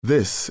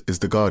This is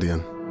The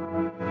Guardian.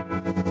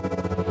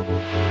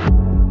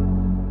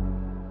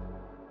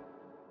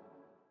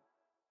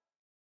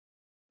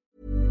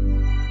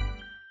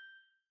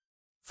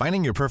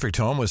 Finding your perfect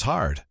home was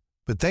hard,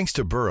 but thanks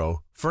to Burrow,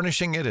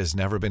 furnishing it has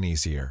never been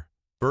easier.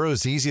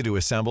 Burrow's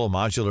easy-to-assemble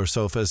modular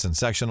sofas and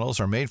sectionals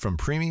are made from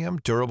premium,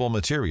 durable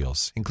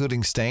materials,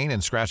 including stain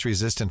and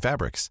scratch-resistant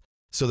fabrics.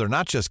 So they're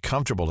not just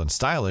comfortable and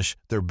stylish,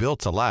 they're built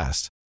to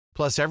last.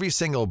 Plus, every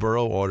single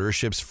Burrow order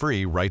ships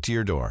free right to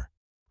your door.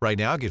 Right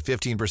now, get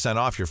 15%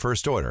 off your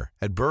first order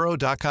at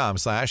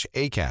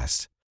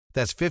burrow.com/ACAST.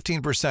 That's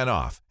 15%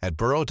 off at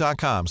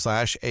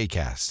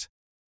burrow.com/ACAST.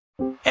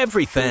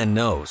 Every fan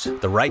knows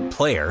the right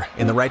player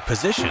in the right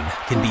position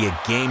can be a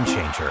game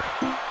changer.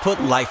 Put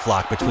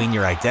LifeLock between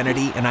your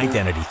identity and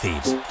identity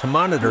thieves to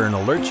monitor and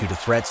alert you to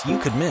threats you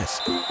could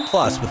miss.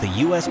 Plus, with a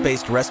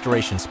U.S.-based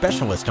restoration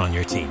specialist on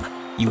your team,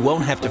 you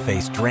won't have to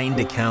face drained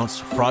accounts,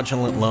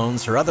 fraudulent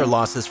loans, or other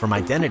losses from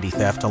identity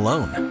theft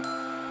alone.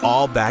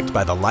 All backed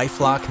by the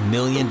LifeLock $1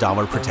 Million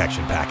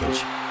Protection Package.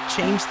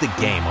 Change the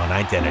game on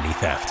identity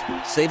theft.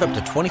 Save up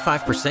to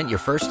 25% your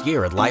first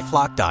year at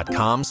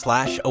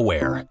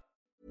LifeLock.com/aware.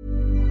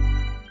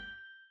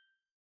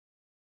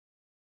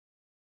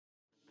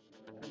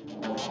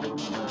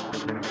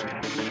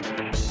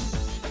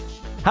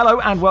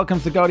 Hello and welcome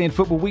to the Guardian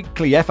Football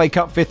Weekly FA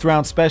Cup 5th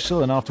round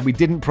special. And after we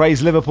didn't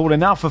praise Liverpool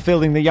enough for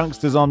fielding the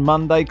youngsters on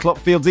Monday, Klopp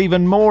fields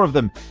even more of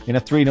them in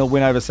a 3-0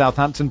 win over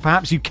Southampton.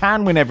 Perhaps you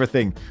can win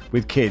everything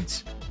with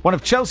kids. One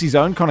of Chelsea's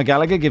own, Conor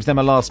Gallagher, gives them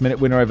a last-minute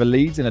winner over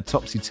Leeds in a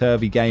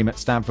topsy-turvy game at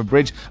Stamford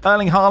Bridge.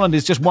 Erling Haaland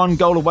is just one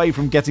goal away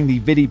from getting the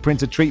Vidi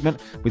printer treatment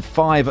with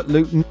 5 at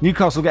Luton.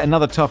 Newcastle get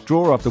another tough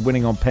draw after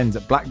winning on pens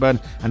at Blackburn.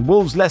 And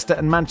Wolves, Leicester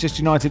and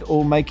Manchester United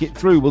all make it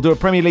through. We'll do a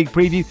Premier League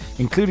preview,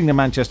 including the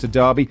Manchester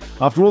derby.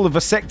 After all the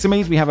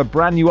vasectomies, we have a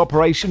brand new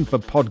operation for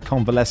pod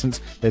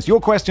convalescence. There's your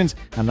questions,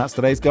 and that's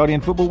today's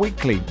Guardian Football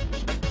Weekly.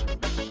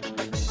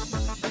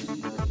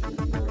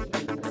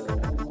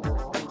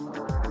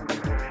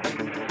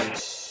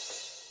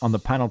 On the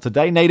panel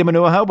today, Nader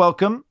Manuha,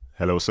 welcome.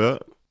 Hello, sir.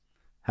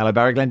 Hello,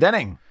 Barry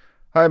Glendenning.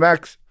 Hi,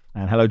 Max.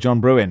 And hello, John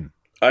Bruin.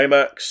 Hi,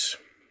 Max.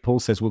 Paul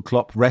says, will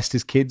Klopp rest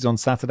his kids on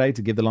Saturday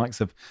to give the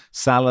likes of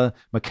Salah,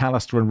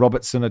 McAllister and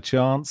Robertson a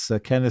chance?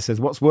 Kenneth says,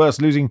 what's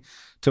worse, losing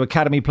to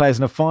academy players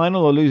in a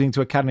final or losing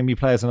to academy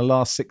players in a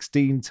last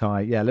 16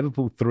 tie? Yeah,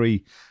 Liverpool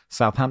 3,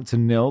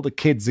 Southampton 0. The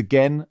kids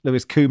again.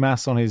 Lewis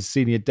Kumas on his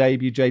senior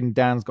debut. Jayden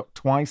Dan's got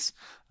twice.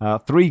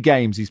 3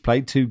 games he's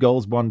played, 2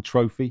 goals, 1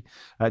 trophy.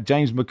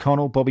 James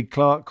McConnell, Bobby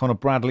Clark, Conor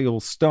Bradley all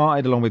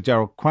started along with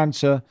Gerald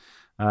Quansah.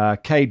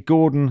 Cade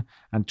Gordon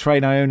and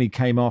Trey Naoni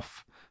came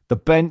off the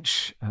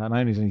bench.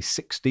 Naoni's only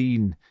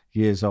 16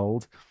 years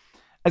old.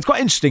 It's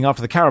quite interesting.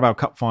 After the Carabao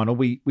Cup final,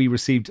 we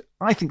received,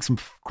 I think, some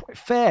quite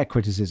fair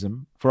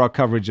criticism for our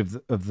coverage of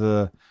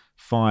the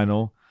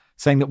final,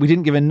 saying that we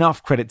didn't give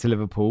enough credit to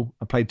Liverpool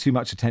and paid too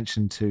much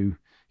attention to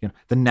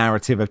the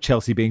narrative of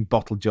Chelsea being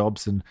bottle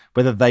jobs and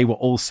whether they were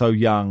all so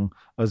young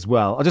as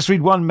well. I'll just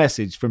read one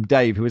message from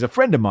Dave, who is a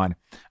friend of mine,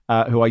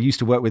 who I used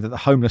to work with at the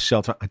homeless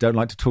shelter. I don't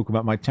like to talk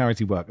about my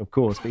charity work, of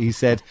course, but he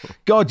said,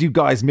 God, you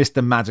guys missed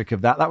the magic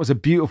of that. That was a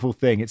beautiful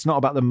thing. It's not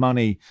about the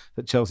money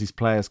that Chelsea's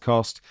players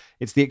cost.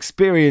 It's the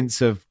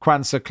experience of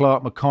Quansah,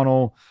 Clark,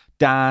 McConnell,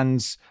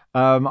 Dans.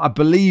 I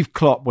believe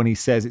Klopp when he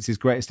says it's his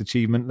greatest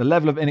achievement. The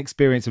level of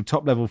inexperience of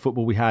top-level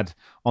football we had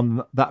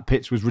on that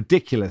pitch was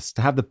ridiculous.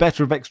 To have the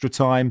better of extra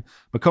time,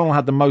 McConnell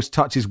had the most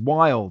touches.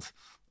 Wild.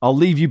 I'll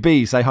leave you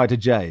be. Say hi to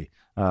Jay,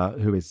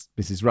 who is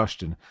Mrs.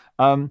 Rushton.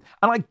 And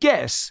I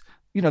guess,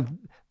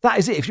 that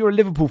is it. If you're a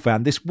Liverpool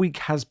fan, this week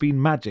has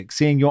been magic.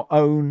 Seeing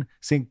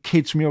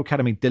kids from your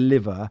academy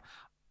deliver.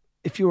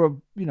 If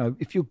you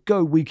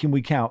go week in,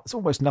 week out, it's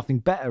almost nothing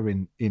better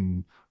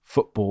in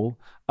football.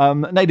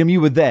 Nadem,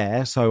 you were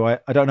there, so I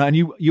don't know. And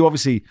you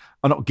obviously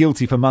are not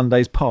guilty for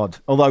Monday's pod,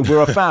 although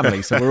we're a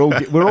family, so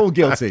we're all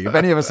guilty. If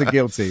any of us are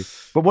guilty,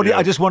 but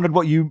I just wondered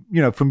what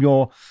from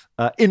your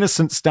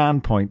innocent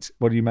standpoint,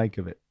 what do you make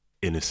of it?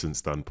 Innocent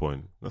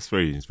standpoint. It's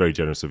very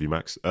generous of you,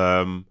 Max.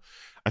 I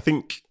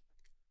think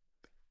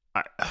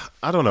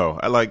I don't know.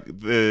 I like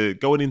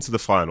going into the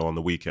final on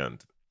the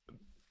weekend.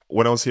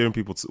 When I was hearing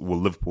people of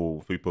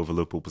a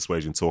Liverpool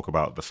persuasion talk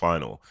about the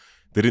final,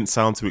 they didn't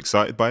sound too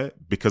excited by it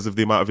because of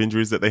the amount of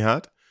injuries that they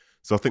had.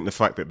 So I think the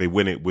fact that they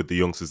win it with the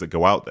youngsters that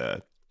go out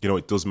there,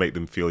 it does make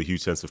them feel a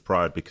huge sense of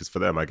pride, because for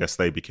them, I guess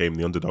they became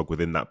the underdog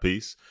within that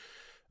piece.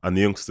 And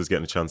the youngsters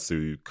getting a chance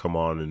to come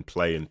on and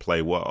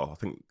play well, I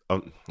think,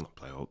 not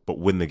play well, but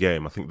win the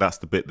game. I think that's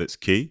the bit that's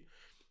key,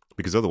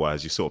 because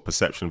otherwise your sort of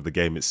perception of the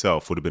game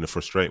itself would have been a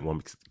frustrating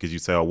one, because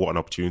you'd say, oh, what an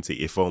opportunity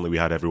if only we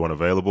had everyone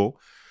available.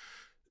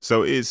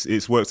 So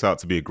it's worked out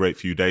to be a great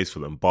few days for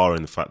them,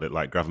 barring the fact that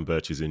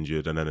Gravenberch is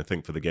injured, and then I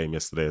think for the game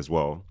yesterday as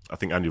well, I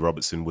think Andy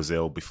Robertson was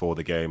ill before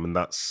the game, and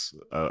that's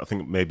I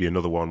think maybe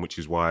another one, which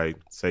is why,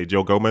 say,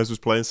 Joe Gomez was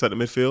playing centre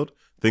midfield,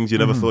 things you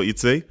never thought you'd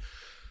see.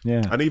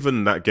 Yeah, and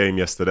even that game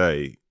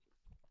yesterday,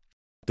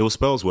 there were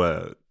spells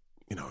where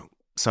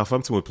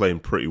Southampton were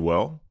playing pretty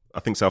well, I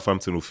think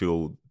Southampton will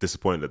feel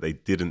disappointed that they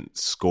didn't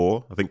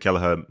score. I think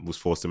Kelleher was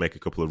forced to make a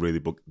couple of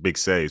really big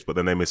saves, but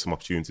then they missed some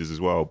opportunities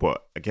as well.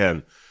 But again,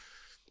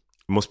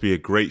 it must be a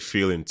great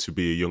feeling to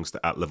be a youngster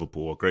at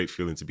Liverpool, a great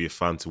feeling to be a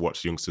fan to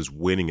watch youngsters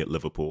winning at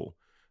Liverpool.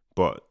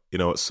 But,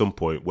 at some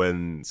point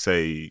when,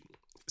 say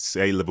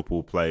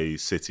Liverpool play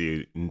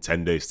City in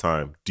 10 days'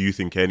 time, do you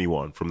think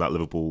anyone from that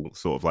Liverpool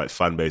sort of like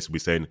fan base will be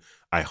saying,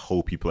 I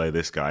hope you play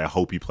this guy, I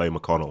hope you play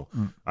McConnell,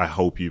 I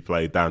hope you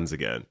play Danz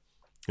again?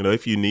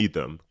 If you need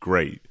them,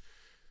 great.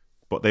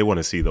 But they want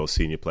to see those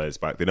senior players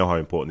back. They know how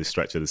important this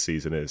stretch of the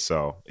season is.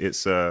 So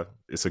it's a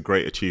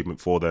great achievement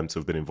for them to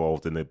have been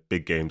involved in the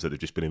big games that they've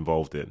just been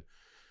involved in.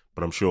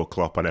 But I'm sure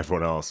Klopp and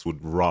everyone else would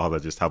rather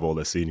just have all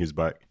their seniors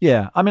back.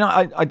 Yeah, I mean,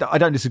 I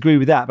don't disagree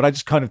with that, but I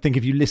just kind of think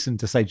if you listen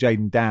to, say,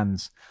 Jayden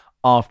Danns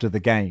after the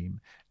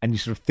game and you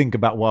sort of think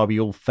about why we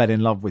all fell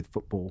in love with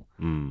football,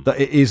 that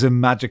it is a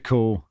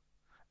magical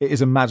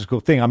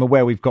thing. I'm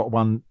aware we've got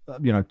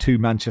two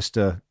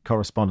Manchester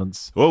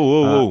correspondents in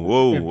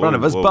front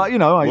of us, but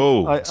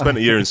I spent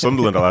a year in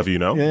Sunderland, I'll have you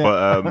know.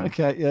 Yeah, but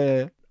okay,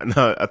 yeah.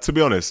 No, to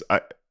be honest,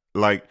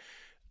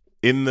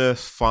 in the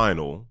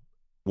final,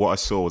 what I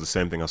saw was the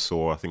same thing I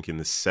saw, I think, in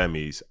the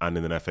semis and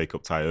in an FA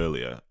Cup tie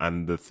earlier.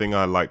 And the thing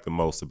I like the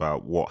most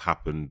about what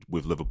happened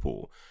with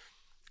Liverpool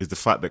is the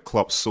fact that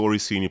Klopp saw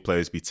his senior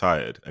players be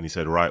tired and he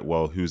said, right,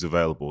 well, who's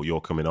available?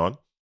 You're coming on.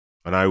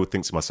 And I would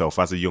think to myself,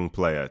 as a young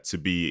player, to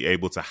be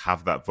able to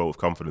have that vote of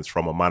confidence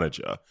from a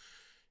manager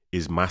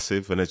is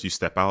massive. And as you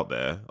step out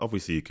there,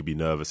 obviously you could be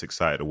nervous,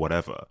 excited or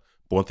whatever.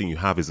 But one thing you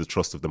have is the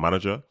trust of the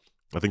manager.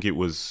 I think it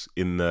was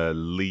in the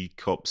League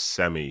Cup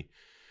semi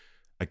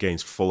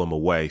against Fulham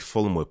away.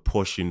 Fulham were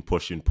pushing.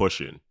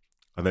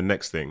 And then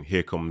next thing,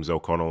 here comes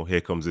O'Connell, here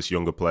comes this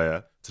younger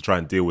player to try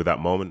and deal with that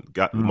moment,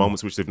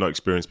 moments which they've not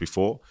experienced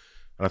before.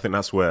 And I think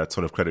that's where a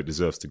ton of credit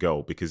deserves to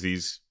go, because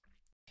he's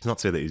not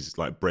to say that he's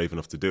like brave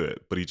enough to do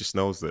it, but he just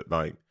knows that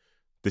like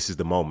this is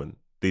the moment.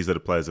 These are the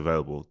players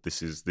available.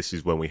 This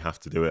is when we have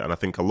to do it. And I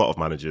think a lot of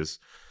managers,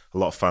 a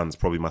lot of fans,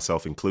 probably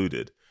myself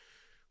included,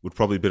 would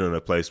probably been in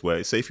a place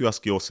where, say, if you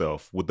ask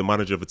yourself, would the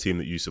manager of a team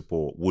that you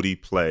support, would he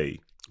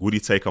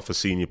take off a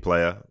senior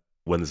player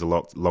when there's a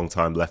long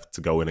time left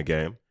to go in a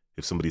game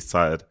if somebody's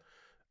tired?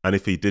 And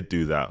if he did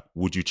do that,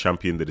 would you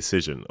champion the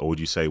decision, or would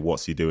you say,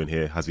 what's he doing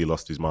here? Has he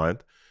lost his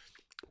mind?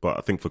 But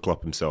I think for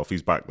Klopp himself,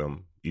 he's backed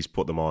them. He's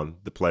put them on.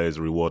 The players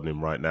are rewarding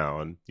him right now.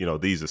 And,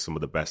 these are some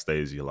of the best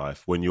days of your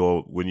life. When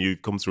you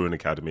come through an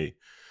academy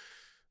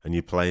and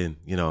you're playing,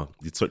 you're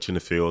touching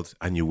the field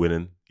and you're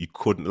winning. You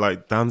couldn't,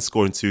 like, Dan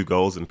scoring 2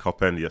 goals in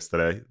Cop End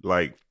yesterday.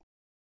 Like,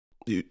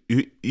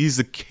 he's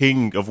the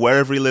king of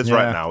wherever he lives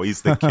right now.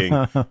 He's the king.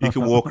 You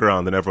can walk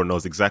around and everyone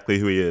knows exactly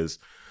who he is.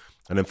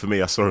 And then for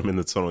me, I saw him in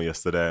the tunnel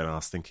yesterday and I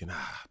was thinking,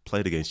 I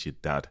played against your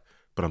dad,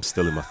 but I'm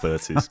still in my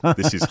 30s.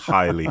 This is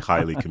highly,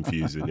 highly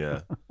confusing,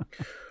 yeah.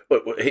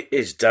 Well,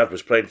 his dad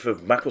was playing for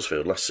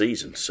Macclesfield last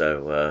season,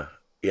 so,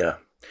 yeah.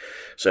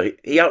 So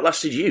he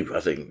outlasted you, I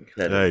think.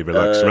 Then. Hey,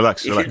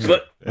 relax.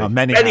 But,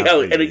 many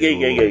anyhow,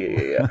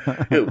 yeah.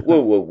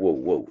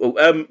 Whoa.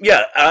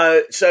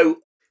 So,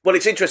 well,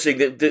 it's interesting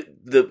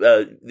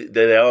that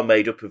they are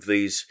made up of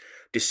these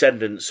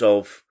descendants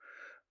of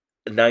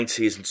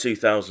 90s and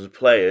 2000s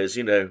players.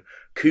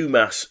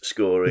 Kumas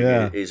scoring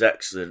is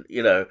excellent.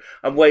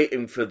 I'm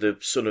waiting for the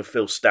son of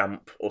Phil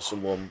Stamp or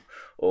someone,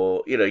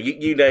 or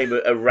you name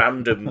a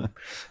random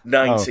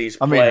 90s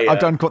player. I mean, I've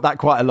done that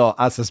quite a lot,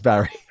 as has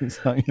Barry.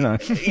 So,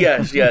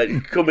 Yes,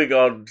 coming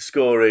on,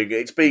 scoring.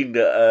 It's been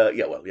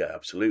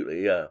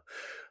absolutely,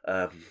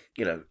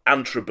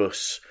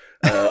 Antrobus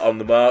on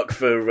the mark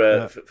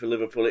for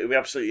Liverpool. It would be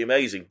absolutely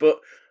amazing. But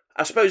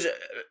I suppose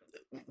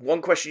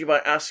one question you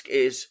might ask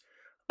is,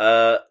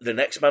 the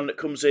next man that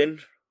comes in,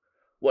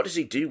 what does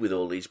he do with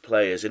all these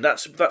players? And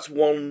that's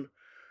one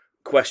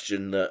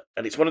question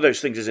and it's one of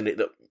those things, isn't it,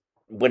 that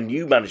when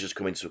new managers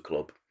come into a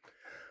club,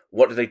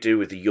 what do they do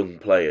with the young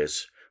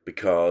players?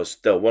 Because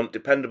they'll want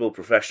dependable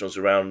professionals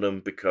around them,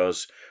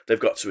 because they've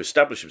got to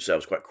establish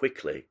themselves quite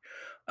quickly.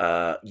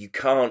 You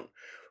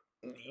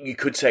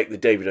could take the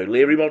David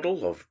O'Leary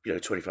model of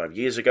 25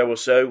 years ago or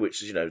so,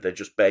 which is they're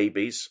just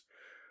babies.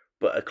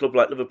 But a club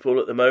like Liverpool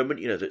at the moment,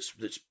 that's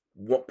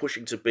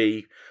pushing to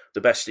be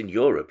the best in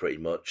Europe, pretty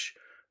much.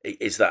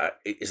 Is that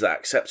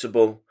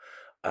acceptable?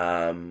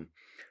 I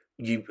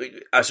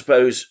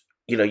suppose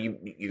you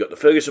got the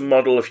Ferguson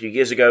model a few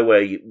years ago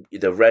where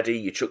they're ready.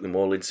 You chuck them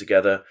all in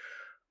together.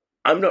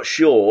 I'm not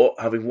sure,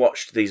 having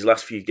watched these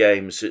last few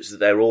games, it's that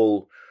they're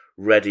all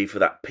ready for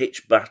that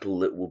pitch battle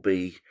that will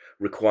be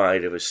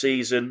required of a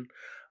season.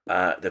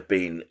 They've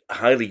been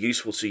highly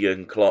useful to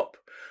Jurgen Klopp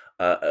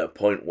at a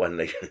point when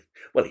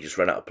he just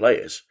ran out of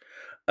players.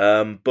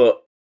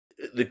 But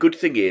the good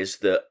thing is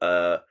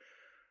that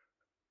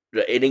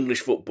in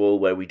English football,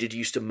 where we did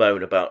used to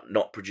moan about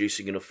not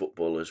producing enough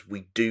footballers,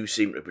 we do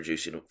seem to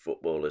produce enough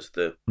footballers.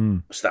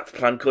 What's that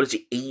plan called? Is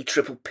it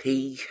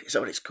EPPP? Is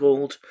that what it's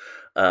called?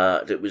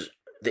 That was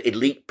the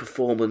Elite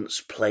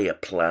Performance Player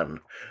Plan,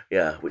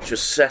 which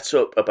was set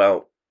up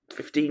about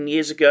 15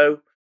 years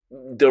ago.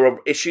 there are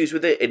issues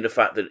with it in the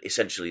fact that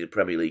essentially the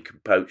Premier League can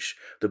poach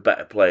the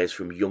better players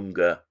from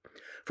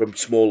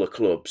smaller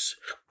clubs.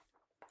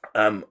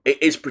 It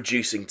is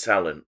producing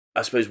talent.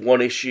 I suppose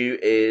one issue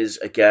is,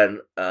 again,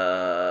 and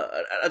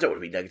I don't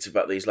want to be negative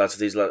about these lads.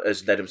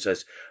 As Nedham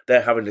says,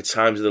 they're having the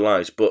times of their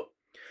lives. But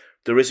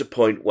there is a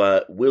point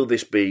where, will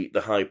this be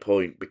the high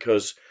point?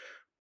 Because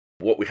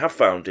what we have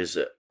found is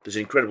that there's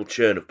an incredible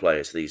churn of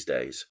players these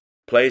days.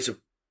 Players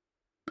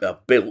are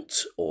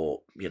built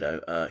or,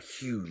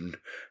 hewn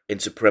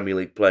into Premier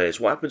League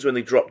players. What happens when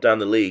they drop down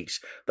the leagues?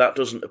 That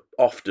doesn't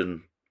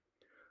often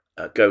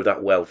go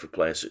that well for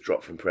players that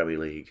drop from Premier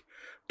League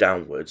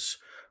downwards.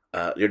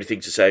 The only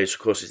thing to say is, of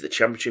course, is the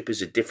Championship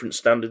is a different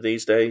standard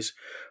these days.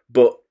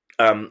 But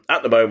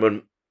at the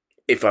moment,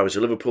 if I was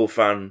a Liverpool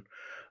fan,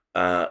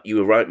 you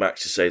were right,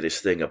 Max, to say this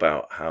thing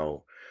about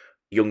how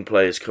young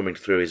players coming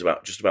through is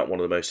just about one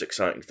of the most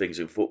exciting things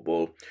in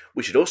football.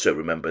 We should also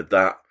remember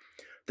that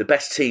the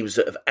best teams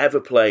that have ever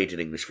played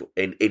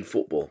in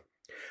football,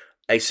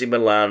 AC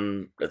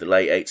Milan of the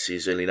late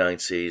 80s, early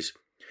 90s,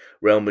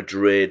 Real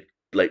Madrid,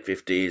 late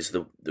 50s,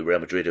 the Real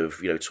Madrid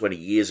of 20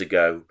 years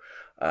ago,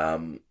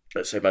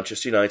 let's say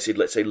Manchester United,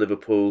 let's say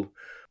Liverpool.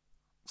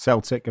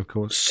 Celtic, of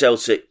course.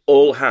 Celtic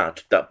all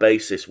had that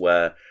basis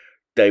where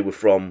they were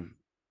from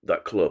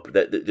that club,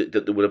 that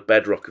they were a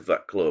bedrock of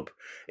that club.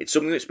 It's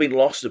something that's been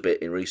lost a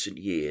bit in recent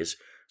years.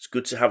 It's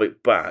good to have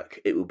it back.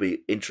 It will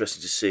be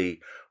interesting to see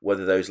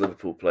whether those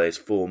Liverpool players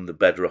form the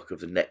bedrock of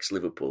the next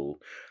Liverpool.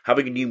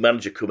 Having a new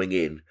manager coming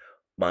in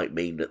might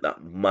mean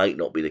that might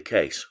not be the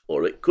case,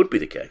 or it could be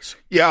the case.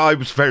 Yeah, I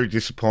was very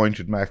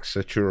disappointed, Max,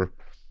 at your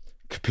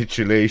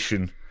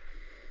capitulation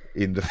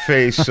in the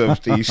face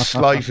of the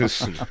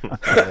slightest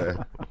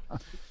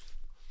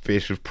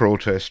bit of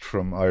protest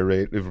from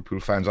irate Liverpool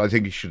fans. I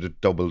think you should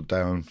have doubled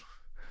down.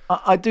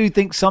 I do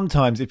think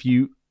sometimes if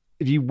you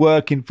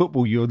work in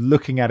football, you're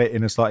looking at it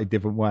in a slightly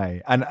different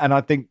way, and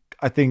I think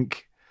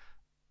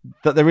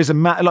that there is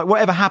like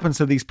whatever happens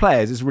to these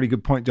players is a really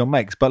good point John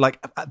makes. But like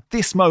at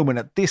this moment,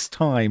 at this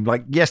time,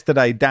 like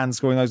yesterday, Dan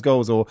scoring those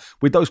goals, or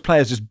with those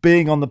players just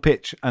being on the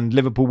pitch and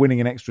Liverpool winning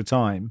in extra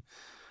time,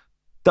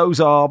 those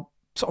are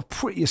sort of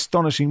pretty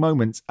astonishing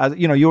moments. As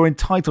you're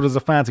entitled as a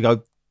fan to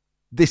go,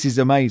 this is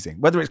amazing.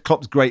 Whether it's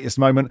Klopp's greatest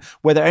moment,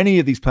 whether any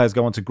of these players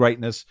go on to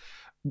greatness,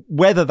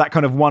 whether that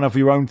kind of one of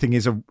your own thing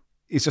is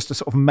just a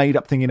sort of made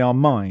up thing in our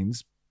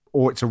minds,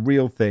 or it's a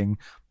real thing,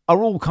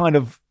 are all kind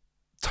of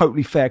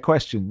totally fair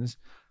questions.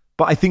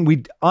 But I think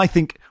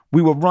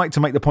we were right to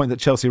make the point that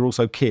Chelsea are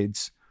also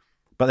kids,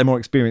 but they're more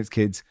experienced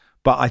kids.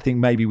 But I think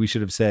maybe we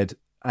should have said,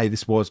 hey,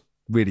 this was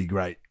really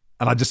great.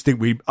 And I just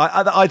think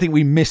I think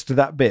we missed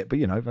that bit. But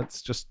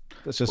that's just.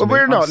 Well,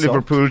 we're not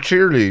Liverpool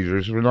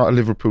cheerleaders. We're not a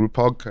Liverpool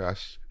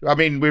podcast. I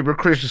mean, we were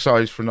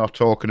criticised for not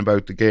talking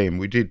about the game.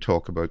 We did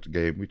talk about the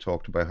game. We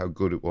talked about how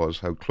good it was,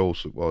 how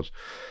close it was.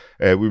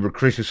 We were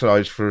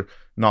criticised for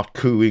not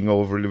cooing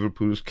over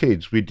Liverpool's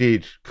kids. We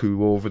did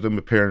coo over them.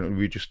 Apparently,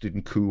 we just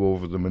didn't coo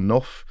over them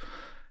enough.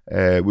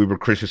 We were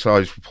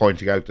criticised for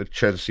pointing out that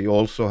Chelsea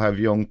also have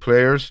young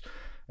players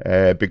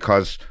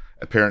because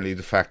apparently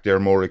the fact they're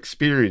more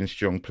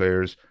experienced young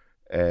players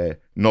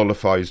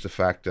nullifies the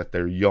fact that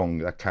they're young.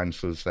 That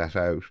cancels that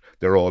out.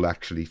 They're all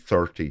actually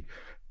 30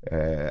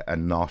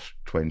 and not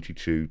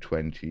 22,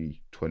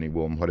 20,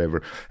 21,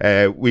 whatever.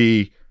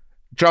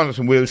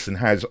 Jonathan Wilson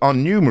has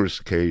on numerous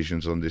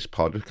occasions on this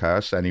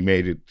podcast, and he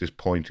made this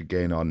point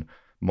again on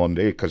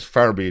Monday, because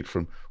far be it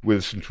from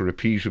Wilson to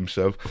repeat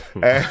himself,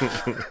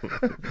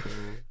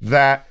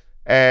 that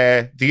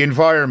the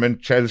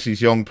environment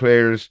Chelsea's young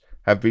players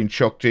have been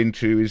chucked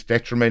into is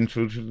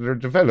detrimental to their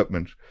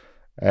development.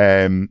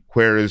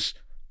 Whereas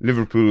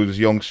Liverpool's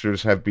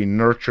youngsters have been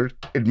nurtured,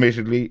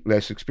 admittedly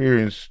less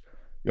experienced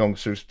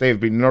youngsters, they've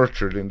been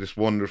nurtured in this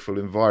wonderful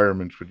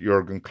environment with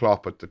Jurgen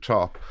Klopp at the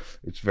top.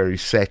 It's very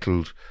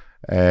settled.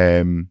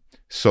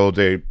 So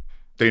they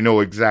know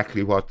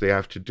exactly what they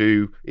have to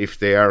do if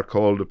they are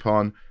called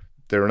upon.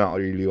 They're not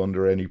really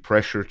under any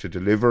pressure to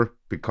deliver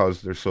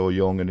because they're so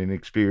young and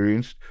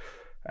inexperienced.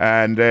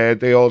 And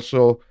they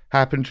also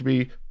happen to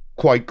be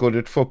quite good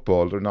at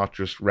football. They're not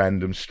just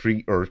random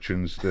street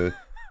urchins that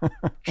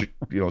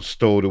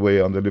stowed away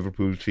on the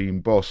Liverpool team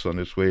bus on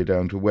its way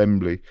down to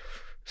Wembley.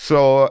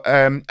 So,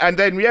 and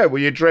then,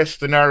 we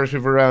addressed the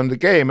narrative around the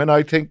game, and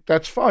I think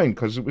that's fine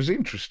because it was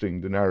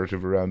interesting, the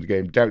narrative around the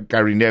game.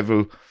 Gary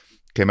Neville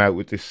came out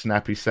with this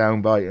snappy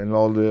soundbite and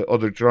all the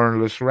other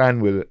journalists ran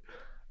with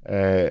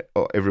it,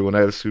 everyone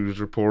else who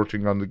was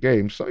reporting on the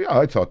game. So,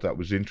 I thought that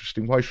was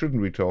interesting. Why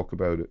shouldn't we talk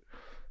about it?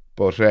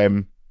 But,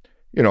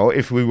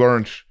 if we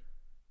weren't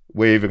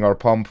waving our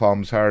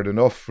pom-poms hard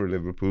enough for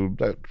Liverpool,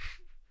 that's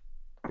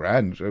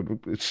grand.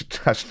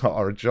 That's not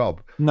our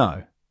job.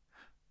 No.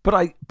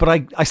 But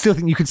I still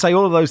think you can say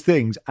all of those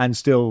things and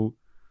still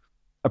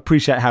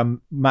appreciate how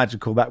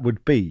magical that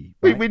would be.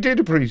 Right? We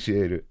did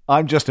appreciate it.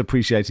 I'm just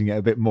appreciating it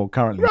a bit more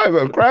currently. Right,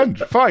 well, grand,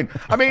 fine.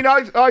 I mean,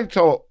 I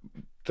thought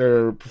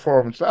their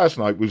performance last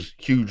night was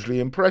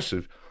hugely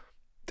impressive.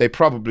 They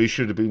probably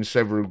should have been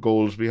several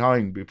goals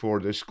behind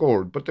before they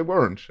scored, but they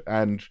weren't.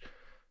 And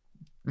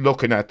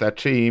looking at that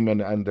team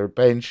and their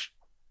bench,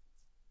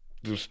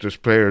 there's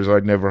players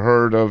I'd never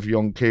heard of,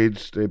 young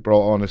kids. They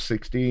brought on a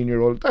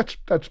 16-year-old.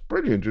 That's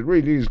brilliant. It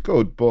really is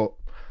good. But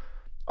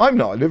I'm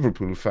not a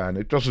Liverpool fan.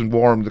 It doesn't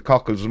warm the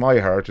cockles of my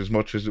heart as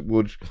much as it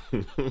would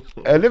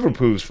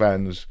Liverpool's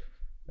fans'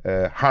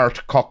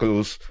 heart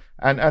cockles.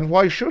 And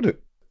why should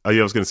it? I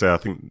was going to say, I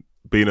think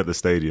being at the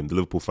stadium, the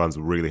Liverpool fans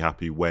were really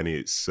happy when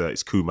it's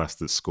Kumas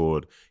that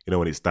scored,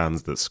 when it's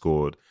Dan's that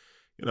scored.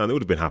 They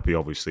would have been happy,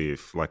 obviously,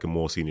 if like a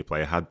more senior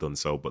player had done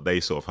so, but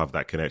they sort of have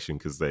that connection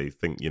because they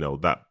think,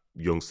 that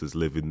youngsters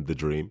live in the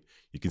dream.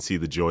 You can see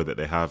the joy that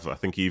they have. I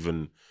think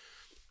even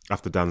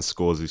after Dan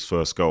scores his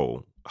first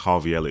goal,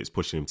 Harvey Elliott's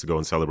pushing him to go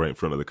and celebrate in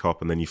front of the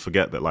Kop, and then you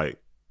forget that like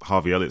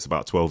Harvey Elliott's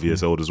about 12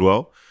 years old as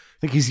well. I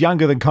think he's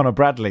younger than Conor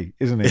Bradley,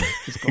 isn't he?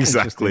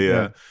 Exactly,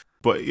 yeah.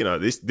 But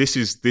this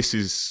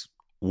is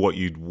what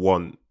you'd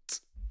want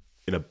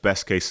in a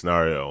best case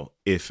scenario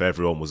if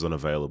everyone was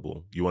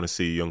unavailable. You want to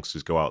see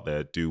youngsters go out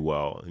there, do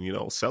well,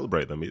 and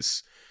celebrate them.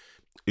 It's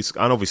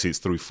and obviously it's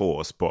through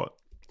force, but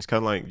it's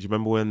kind of like, do you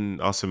remember when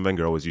Arsene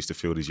Wenger always used to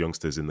field his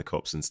youngsters in the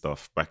cups and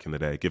stuff back in the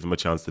day, give them a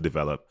chance to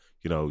develop?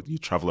 You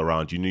travel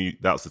around, you knew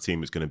that's the team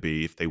it was going to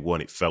be. If they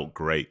won, it felt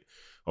great.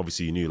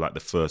 Obviously, you knew like the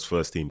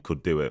first team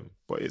could do it,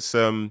 but it's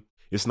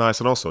nice.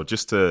 And also,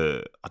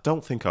 I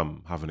don't think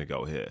I'm having a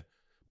go here,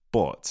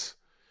 but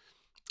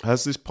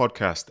has this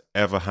podcast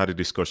ever had a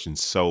discussion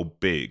so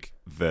big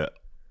that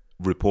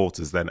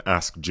reporters then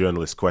ask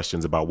journalists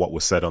questions about what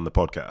was said on the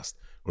podcast?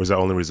 Or is that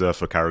only reserved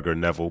for Carragher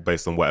and Neville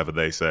based on whatever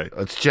they say?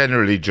 It's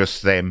generally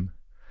just them.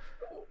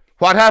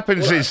 What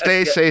happens is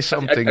they say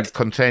something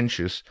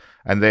contentious,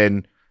 and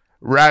then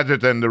rather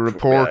than the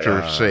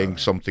reporter saying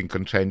something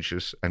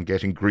contentious and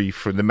getting grief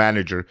from the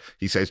manager,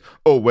 he says,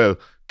 "Oh, well,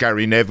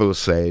 Gary Neville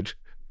said."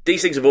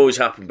 These things have always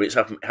happened, but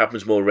it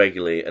happens more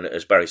regularly. And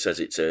as Barry says,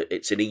 it's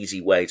an easy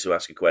way to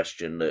ask a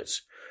question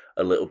that's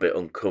a little bit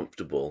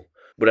uncomfortable.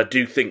 But I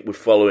do think we're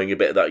following a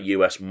bit of that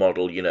US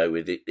model.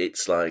 With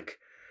it's like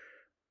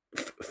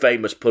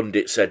famous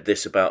pundit said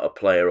this about a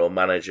player or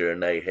manager,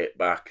 and they hit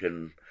back,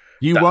 and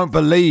you won't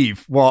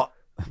believe what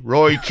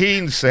Roy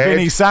Keane said.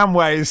 Vinny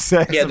Samways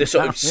says. Yeah, the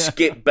sort of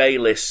Skip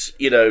Bayless,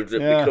 that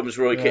becomes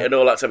Roy Keane and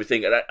all that type of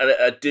thing. And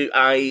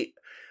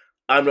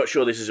I'm not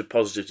sure this is a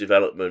positive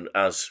development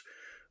as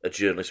a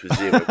journalist with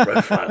zero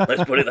profile.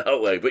 Let's put it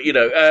that way.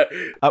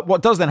 But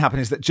what does then happen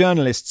is that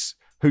journalists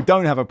who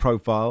don't have a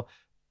profile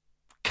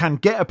can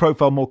get a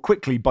profile more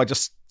quickly by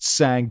just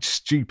saying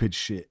stupid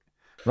shit,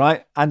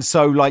 right? And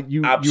so, like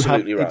you have,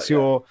 it's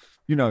your,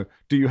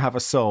 do you have a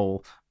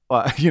soul?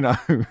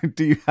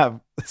 Do you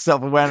have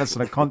self-awareness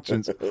and a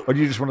conscience, or do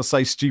you just want to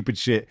say stupid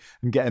shit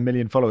and get 1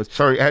 million followers?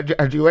 Sorry,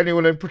 had you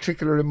anyone in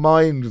particular in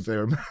mind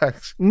there,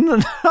 Max?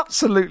 No,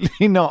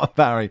 absolutely not,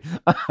 Barry.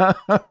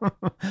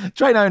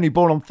 Train Only,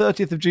 born on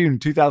 30th of June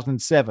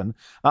 2007.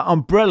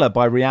 Umbrella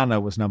by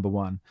Rihanna was number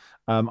one.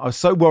 I was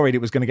so worried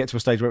it was going to get to a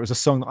stage where it was a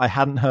song that I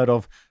hadn't heard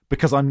of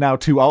because I'm now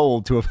too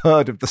old to have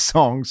heard of the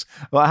songs.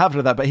 Well, I have heard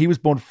of that, but he was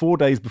born 4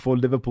 days before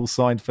Liverpool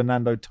signed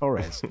Fernando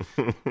Torres.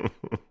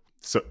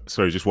 So,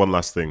 sorry, just one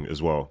last thing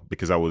as well,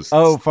 because I was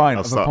fine.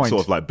 I was sort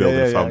of like building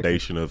a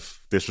foundation of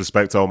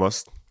disrespect,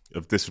 almost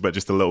of disrespect,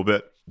 just a little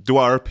bit. Do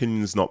our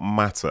opinions not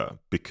matter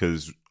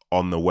because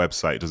on the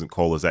website it doesn't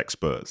call us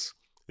experts?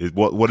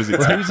 What does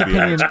it take to be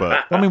an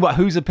expert? I mean,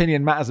 whose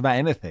opinion matters about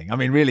anything? I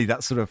mean, really,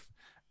 that's sort of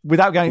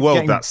without getting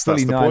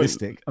fully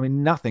nihilistic. I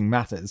mean, nothing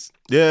matters.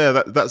 Yeah,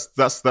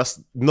 that's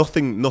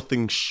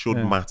nothing should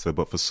matter,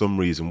 but for some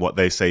reason what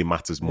they say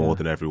matters more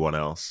than everyone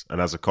else, and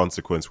as a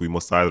consequence we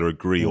must either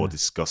agree or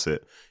discuss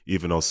it,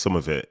 even though some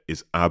of it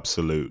is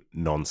absolute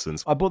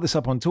nonsense. I brought this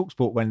up on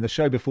TalkSport when the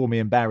show before me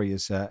and Barry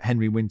is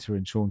Henry Winter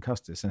and Sean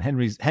Custis, and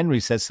Henry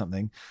says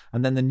something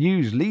and then the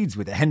news leads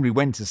with it. Henry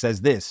Winter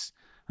says this.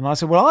 And I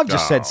said, well, I've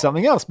just said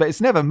something else, but it's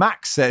never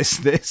Max says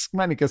this,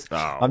 mainly because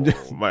I'm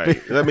just...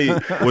 Mate,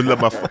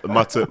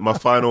 my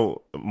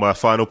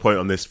final point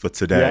on this for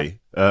today.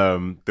 I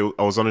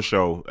was on a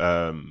show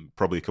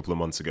probably a couple of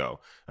months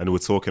ago, and we were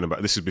talking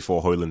about, this is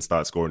before Højlund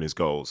started scoring his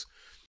goals,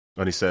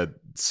 and he said,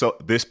 so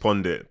this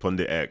pundit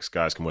X,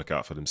 guys can work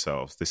out for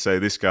themselves. They say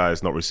this guy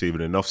is not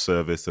receiving enough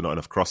service, there are not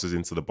enough crosses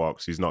into the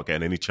box, he's not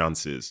getting any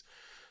chances,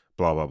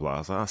 blah, blah, blah. I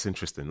was like, that's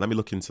interesting. Let me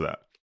look into that.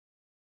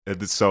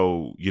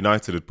 So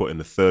United had put in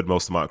the third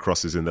most amount of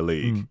crosses in the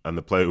league, and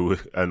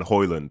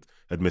Højlund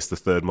had missed the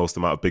third most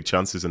amount of big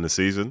chances in the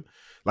season.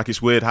 Like, it's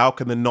weird. How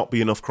can there not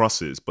be enough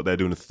crosses, but they're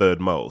doing the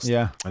third most?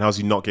 Yeah. And how's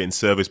he not getting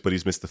service, but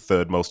he's missed the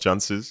third most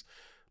chances?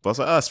 But I was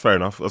like, that's fair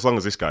enough. As long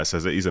as this guy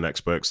says it, he's an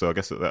expert. So I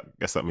guess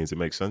that means it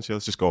makes sense. Yeah,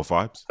 let's just go with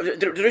vibes.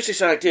 There is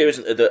this idea,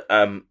 isn't there,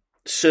 that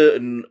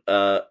certain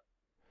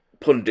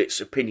pundits'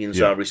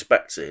 opinions are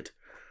respected.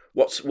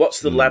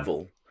 What's the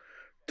level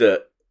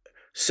that?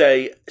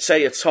 Say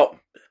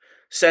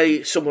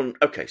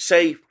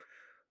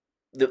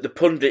the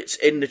pundits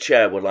in the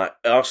chair were like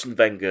Arsene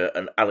Wenger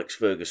and Alex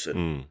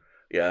Ferguson,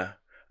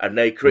 and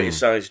they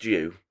criticised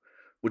you.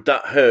 Would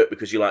that hurt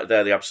because you're like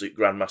they're the absolute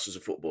grandmasters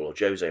of football, or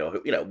Jose, or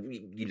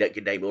you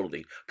can name all of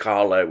these,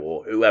 Carlo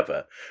or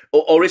whoever,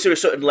 or is there a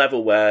certain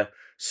level where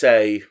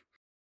say,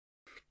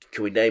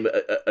 can we name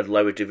it a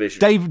lower division?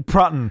 David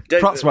Prutton.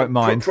 Prutz won't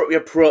mind.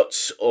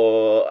 Prutz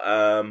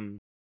or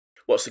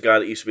what's the guy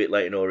that used to be at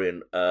Leyton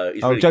Orient?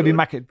 He's really Joby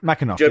good.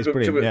 McInnough. He's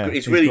brilliant.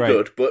 He's really great.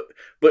 good,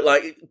 but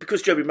like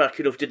because Joby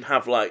McInnough didn't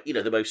have like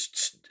the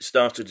most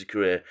started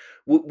career,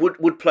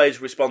 would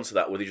players respond to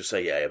that? Would they just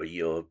say, "Yeah, but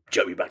you're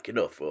Joby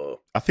McInnough"? Or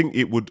I think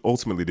it would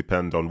ultimately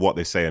depend on what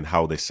they say and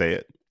how they say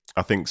it.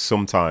 I think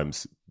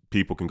sometimes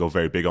people can go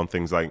very big on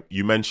things like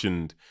you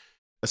mentioned.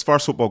 As far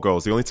as football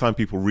goes, the only time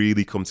people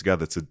really come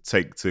together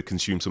to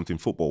consume something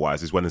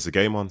football-wise is when there's a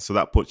game on. So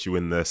that puts you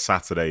in the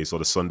Saturdays or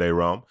the Sunday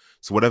realm.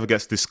 So whatever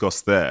gets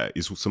discussed there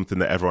is something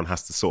that everyone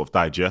has to sort of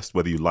digest,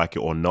 whether you like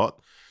it or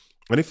not.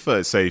 And if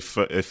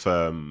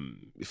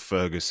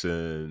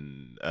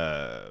Ferguson,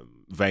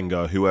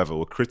 Wenger, whoever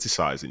were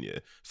criticising you,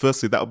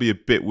 firstly, that would be a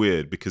bit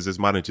weird because as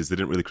managers, they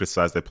didn't really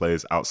criticise their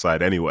players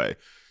outside anyway.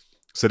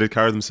 So they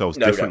carry themselves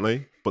differently.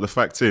 No. But the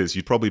fact is,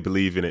 you'd probably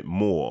believe in it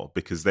more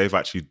because they've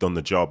actually done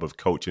the job of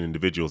coaching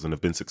individuals and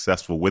have been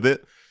successful with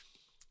it.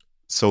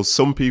 So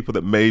some people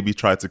that maybe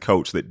tried to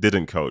coach that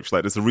didn't coach,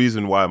 like there's a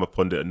reason why I'm a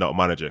pundit and not a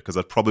manager, because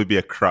I'd probably be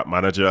a crap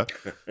manager.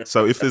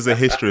 So if there's a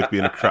history of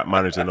being a crap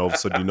manager and all of a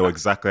sudden you know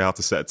exactly how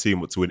to set a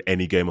team up to win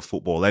any game of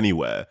football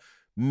anywhere,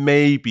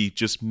 maybe,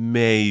 just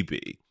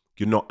maybe,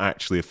 you're not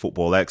actually a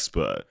football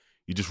expert.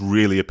 You're just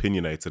really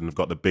opinionated and have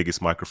got the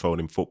biggest microphone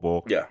in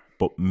football. Yeah.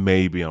 But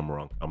maybe I'm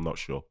wrong. I'm not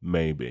sure.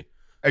 Maybe.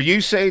 Are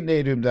you saying,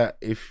 Nadim, that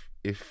if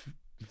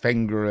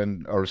Wenger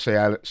or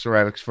say Sir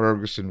Alex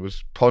Ferguson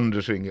was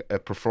punditing a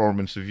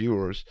performance of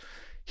yours,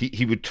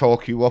 he would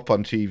talk you up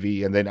on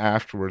TV and then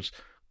afterwards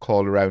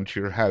call around to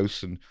your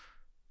house and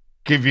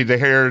give you the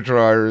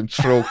hairdryer and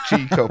throw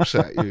teacups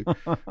at you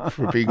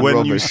for being when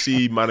rubbish? You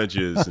see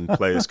managers and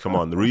players come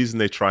on, the reason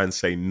they try and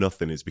say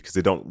nothing is because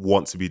they don't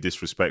want to be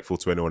disrespectful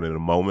to anyone in a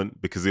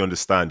moment, because they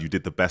understand you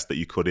did the best that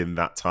you could in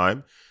that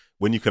time.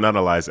 When you can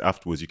analyse it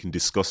afterwards, you can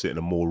discuss it in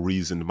a more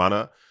reasoned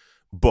manner.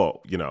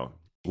 But,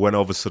 when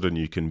all of a sudden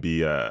you can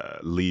be a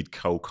lead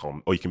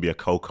co-com, or you can be a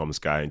co-coms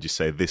guy and just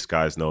say, this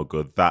guy's no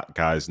good, that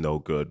guy's no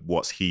good,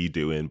 what's he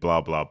doing, blah,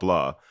 blah,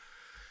 blah.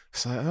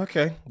 It's like,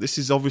 okay, this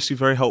is obviously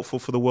very helpful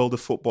for the world of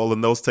football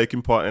and those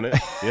taking part in it.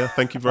 Yeah,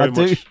 thank you very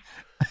much.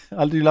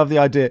 I do love the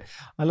idea.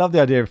 I love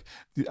the idea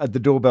of the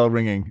doorbell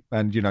ringing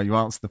and, you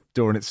answer the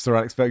door and it's Sir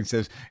Alex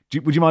Ferguson says,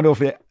 would you mind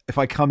if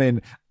I come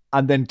in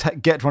and then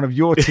get one of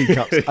your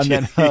teacups and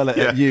then hurl it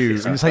at you,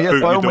 and you say, "Yeah,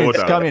 by all means,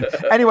 come in."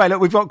 Anyway,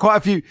 look, we've got quite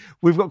a few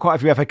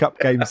FA Cup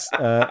games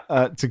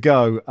to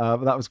go.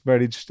 But that was a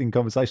very interesting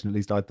conversation. At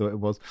least I thought it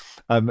was.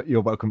 You're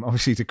welcome,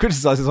 obviously, to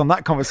criticise us on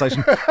that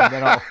conversation, and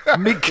then I'll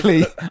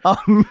meekly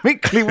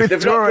withdraw.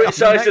 They've not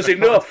criticised us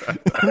enough.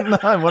 No,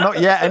 well, not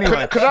yet.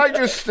 Anyway, could I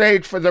just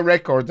state for the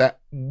record that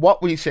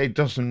what we say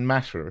doesn't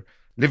matter.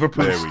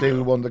 Liverpool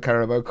still won the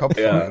Carabao Cup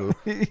final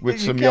with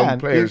some young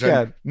players,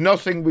 and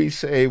nothing we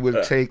say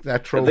will take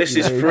that trophy. This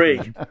is free.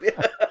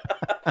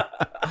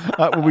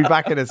 We'll be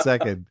back in a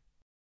second.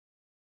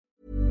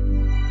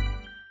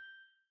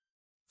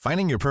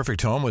 Finding your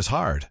perfect home was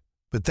hard,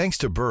 but thanks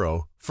to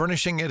Burrow,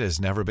 furnishing it has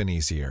never been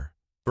easier.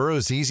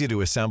 Burrow's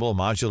easy-to-assemble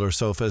modular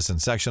sofas and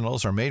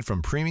sectionals are made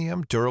from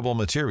premium, durable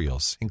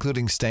materials,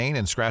 including stain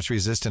and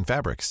scratch-resistant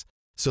fabrics.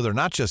 So they're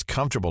not just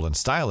comfortable and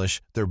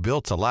stylish, they're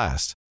built to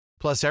last.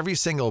 Plus, every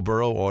single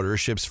Burrow order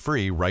ships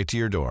free right to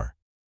your door.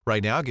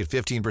 Right now, get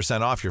 15%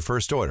 off your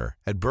first order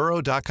at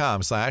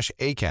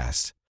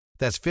burrow.com/ACAST.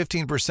 That's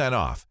 15%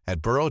 off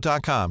at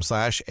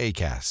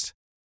burrow.com/ACAST.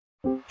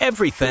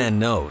 Every fan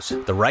knows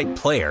the right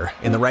player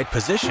in the right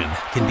position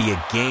can be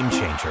a game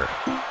changer.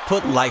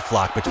 Put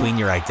LifeLock between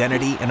your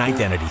identity and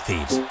identity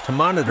thieves to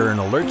monitor and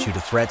alert you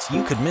to threats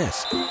you could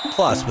miss.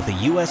 Plus, with a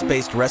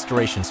U.S.-based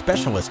restoration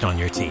specialist on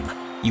your team,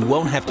 you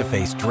won't have to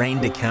face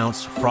drained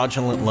accounts,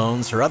 fraudulent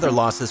loans, or other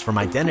losses from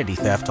identity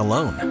theft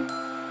alone.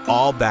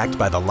 All backed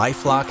by the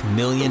LifeLock $1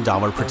 Million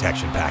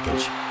Protection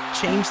Package.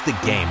 Change the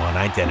game on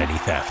identity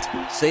theft.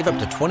 Save up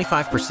to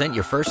 25%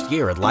 your first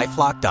year at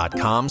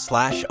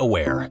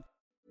LifeLock.com/aware.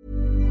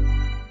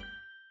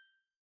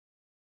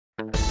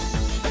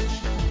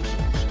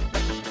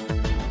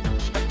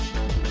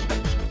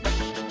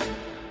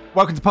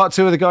 Welcome to part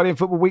 2 of the Guardian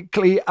Football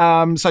Weekly.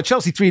 So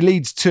Chelsea 3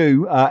 Leeds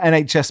 2.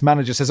 NHS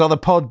manager says, are the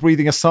pod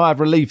breathing a sigh of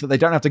relief that they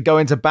don't have to go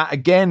into bat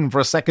again for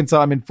a second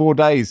time in 4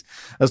 days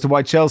as to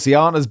why Chelsea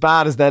aren't as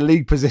bad as their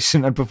league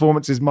position and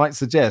performances might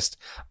suggest.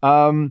 It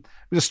was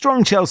a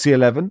strong Chelsea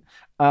 11,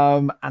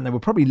 and they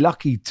were probably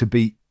lucky to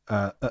beat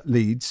at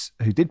Leeds,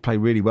 who did play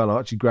really well.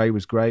 Archie Gray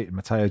was great, and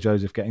Mateo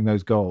Joseph getting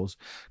those goals.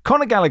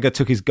 Conor Gallagher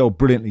took his goal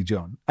brilliantly,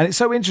 John. And it's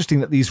so interesting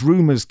that these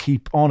rumours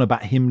keep on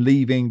about him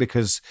leaving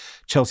because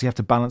Chelsea have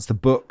to balance the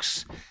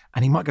books,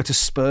 and he might go to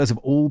Spurs of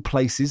all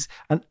places.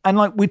 And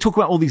like we talk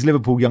about all these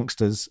Liverpool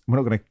youngsters, we're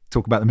not going to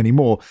talk about them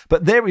anymore,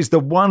 but there is the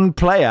one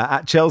player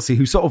at Chelsea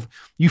who sort of,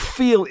 you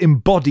feel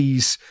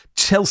embodies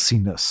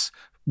Chelsea-ness,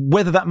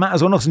 whether that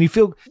matters or not. And you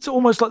feel it's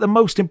almost like the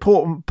most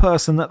important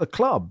person at the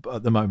club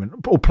at the moment,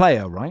 or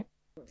player, right?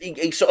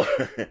 he sort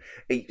of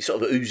he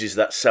sort of oozes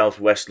that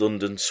Southwest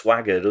London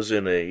swagger,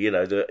 doesn't he? You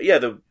know,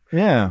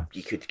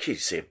 you could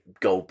see a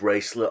gold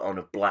bracelet on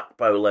a black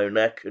polo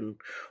neck, and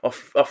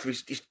off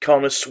his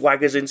corner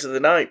swaggers into the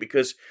night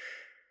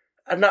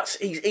and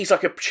he's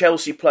like a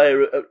Chelsea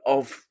player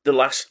of the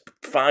last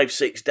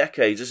 5-6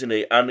 decades, isn't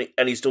he? And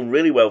he's done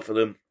really well for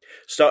them.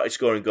 Started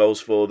scoring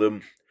goals for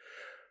them.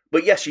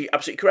 But yes, you're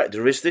absolutely correct.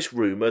 There is this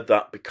rumour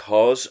that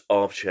because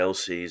of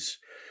Chelsea's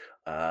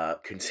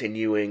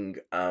continuing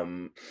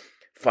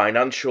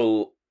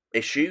financial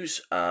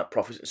issues,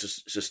 profit and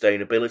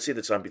sustainability,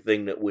 the type of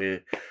thing that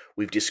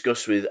we've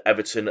discussed with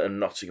Everton and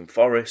Nottingham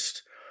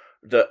Forest,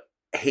 that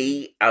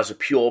he, as a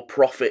pure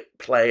profit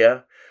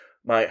player,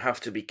 might have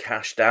to be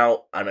cashed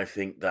out. And I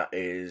think that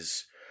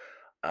is,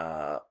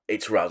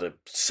 it's rather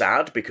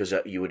sad, because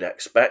you would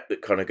expect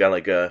that Conor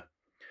Gallagher,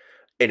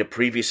 in a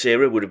previous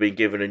era, would have been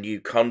given a new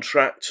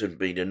contract and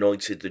been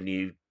anointed the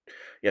new,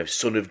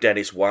 son of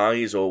Dennis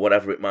Wise or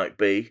whatever it might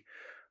be.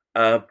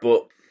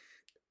 But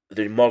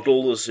the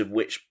models of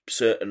which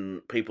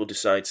certain people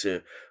decide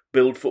to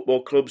build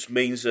football clubs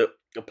means that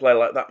a player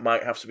like that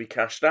might have to be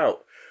cashed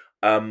out.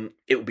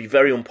 It would be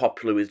very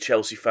unpopular with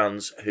Chelsea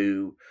fans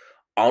who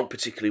aren't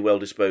particularly well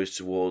disposed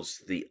towards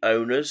the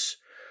owners,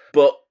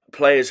 but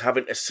clubs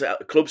having to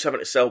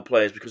sell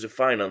players because of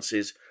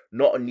finances,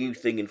 not a new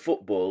thing in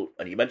football.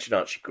 And you mentioned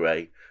Archie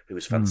Gray, who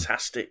was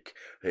fantastic,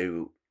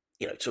 who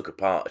took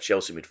apart a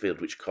Chelsea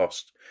midfield which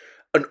cost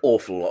an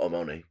awful lot of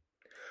money.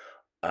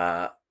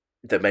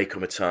 There may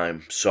come a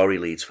time, sorry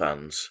Leeds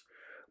fans,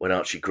 when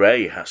Archie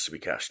Gray has to be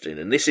cashed in,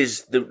 and this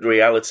is the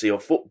reality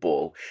of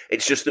football.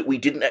 It's just that we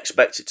didn't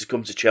expect it to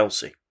come to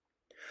Chelsea,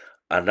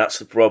 and that's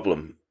the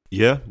problem.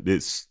 Yeah,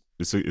 it's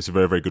a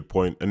very, very good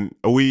point. And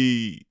are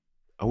we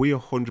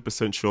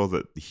 100% sure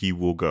that he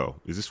will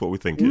go? Is this what we're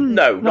thinking?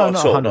 No, not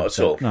at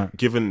all. No.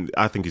 Given,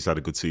 I think he's had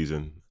a good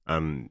season,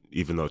 and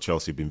even though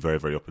Chelsea have been very,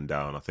 very up and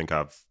down, I think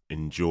I've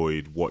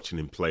enjoyed watching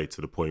him play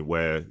to the point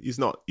where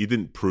he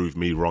didn't prove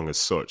me wrong as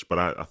such, but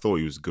I thought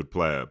he was a good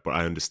player. But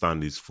I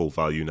understand his full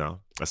value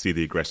now. I see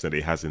the aggression that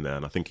he has in there,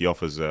 and I think he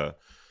offers a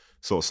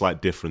sort of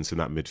slight difference in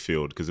that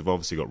midfield, because they've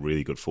obviously got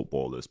really good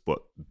footballers,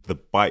 but the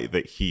bite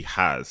that he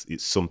has,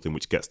 it's something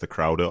which gets the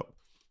crowd up,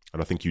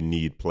 and I think you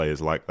need players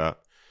like that.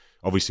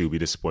 Obviously, we'll be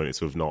disappointed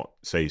to have not,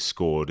 say,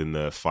 scored in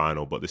the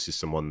final, but this is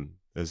someone,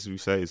 as we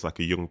say, is like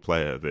a young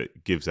player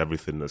that gives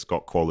everything, that's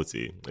got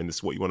quality, and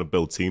it's what you want to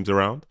build teams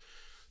around.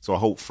 So I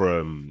hope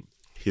for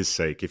his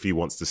sake, if he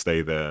wants to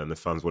stay there and the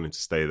fans want him to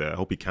stay there, I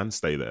hope he can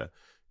stay there,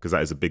 because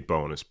that is a big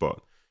bonus. But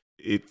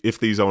if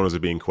these owners are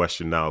being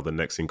questioned now, the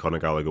next thing Conor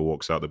Gallagher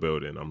walks out the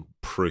building, I'm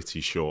pretty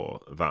sure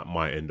that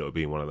might end up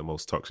being one of the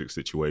most toxic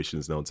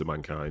situations known to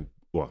mankind.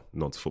 Well,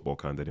 not to football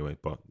kind anyway,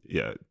 but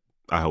yeah,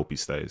 I hope he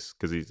stays,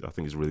 because I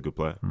think he's a really good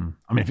player.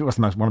 I mean, if it was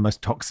one of the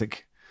most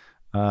toxic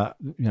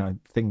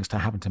things to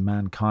happen to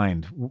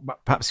mankind,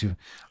 perhaps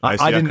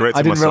I didn't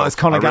realise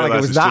Conor Gallagher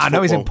was that. I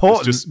know he's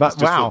important,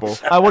 but wow.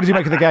 What did you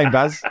make of the game,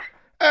 Baz?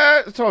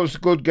 I thought it was a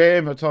good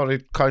game. I thought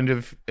it kind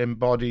of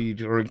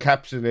embodied or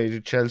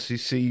encapsulated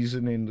Chelsea's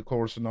season in the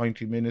course of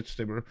 90 minutes.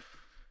 They were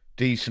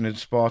decent in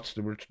spots.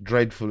 They were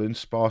dreadful in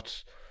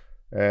spots.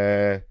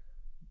 Enzo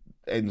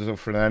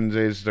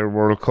Fernandez, their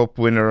World Cup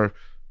winner,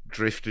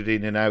 drifted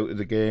in and out of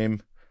the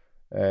game.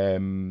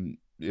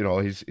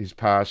 His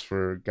pass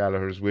for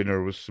Gallagher's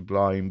winner was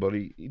sublime, but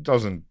he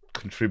doesn't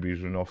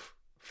contribute enough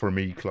for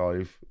me,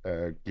 Clive,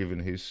 given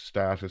his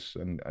status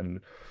and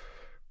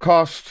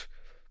cost.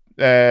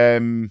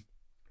 And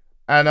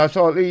I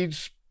thought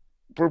Leeds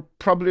were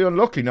probably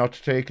unlucky not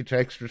to take it to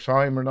extra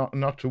time or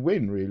not to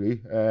win,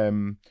 really.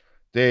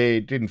 They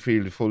didn't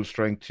field a full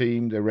strength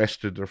team. They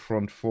rested their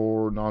front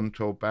four.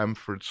 Nonto,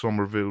 Bamford,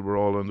 Somerville were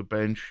all on the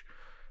bench.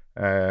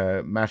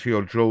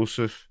 Matteo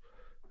Joseph,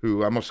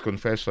 who I must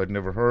confess I'd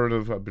never heard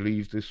of. I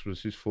believe this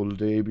was his full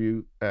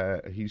debut.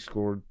 He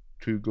scored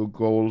 2 good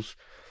goals.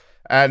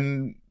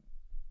 And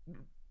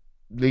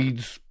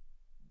Leeds,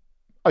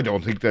 I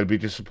don't think they'll be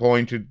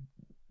disappointed.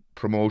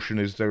 Promotion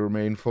is their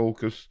main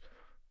focus,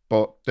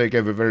 but they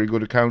gave a very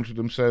good account of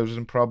themselves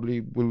and probably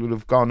will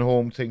have gone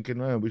home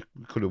thinking, we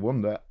could have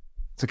won that.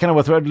 So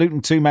Kenilworth Road,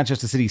 Luton 2,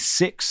 Manchester City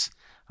 6.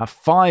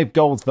 5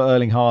 goals for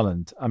Erling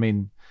Haaland. I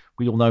mean,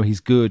 we all know he's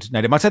good. Now,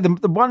 I might say the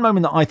one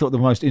moment that I thought the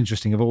most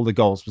interesting of all the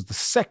goals was the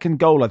second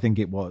goal, I think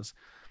it was.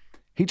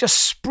 He just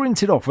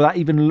sprinted off without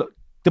even look.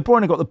 De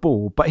Bruyne got the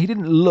ball, but he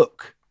didn't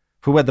look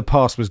for where the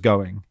pass was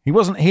going.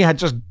 He had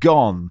just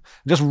gone,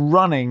 just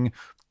running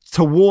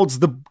towards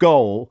the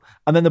goal,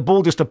 and then the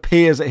ball just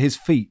appears at his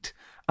feet.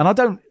 And I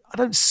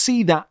don't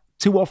see that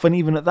too often,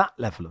 even at that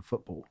level of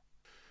football.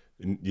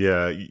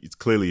 Yeah, it's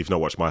clearly you've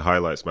not watched my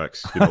highlights,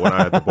 Max. When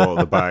I had the ball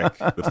at the back,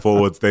 the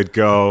forwards, they'd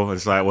go. And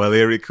it's like, well,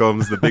 here it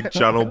comes, the big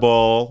channel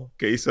ball.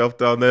 Get yourself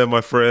down there,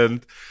 my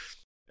friend.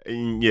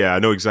 And yeah, I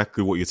know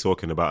exactly what you're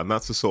talking about. And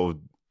that's the sort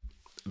of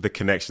the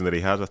connection that he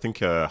has. I think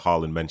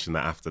Haaland mentioned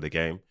that after the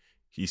game.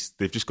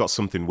 They've just got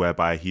something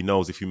whereby he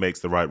knows if he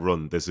makes the right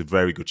run, there's a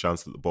very good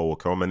chance that the ball will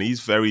come. And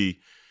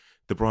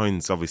they're De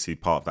Bruyne's obviously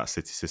part of that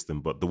City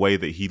system, but the way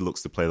that he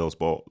looks to play those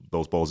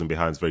balls in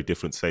behind is very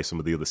different to, say, some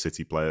of the other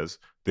City players.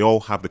 They all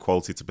have the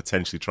quality to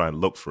potentially try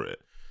and look for it,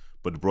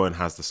 but De Bruyne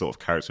has the sort of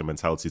character and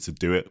mentality to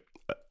do it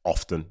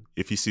often.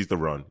 If he sees the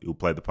run, he'll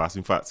play the pass.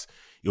 In fact,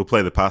 he'll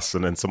play the pass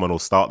and then someone will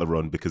start the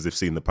run because they've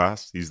seen the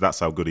pass. That's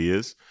how good he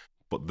is.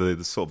 But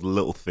the sort of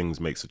little things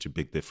make such a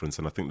big difference.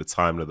 And I think the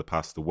timing of the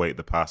pass, the weight of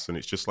the pass, and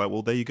it's just like,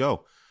 well, there you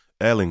go.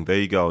 Erling, there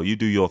you go. You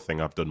do your thing,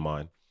 I've done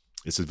mine.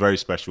 It's a very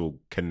special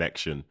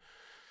connection.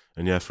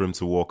 And yeah, for him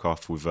to walk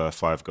off with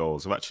 5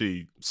 goals.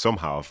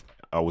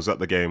 I was at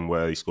the game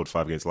where he scored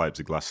 5 against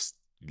Leipzig last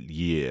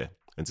year,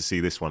 and to see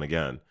this one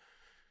again,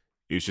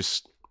 it's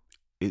just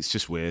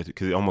weird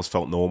because it almost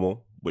felt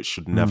normal, which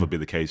should never be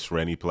the case for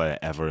any player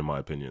ever, in my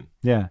opinion.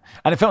 Yeah,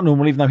 and it felt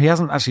normal, even though he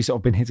hasn't actually sort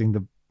of been hitting the.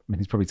 I mean,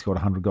 he's probably scored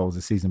 100 goals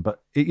this season,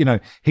 but he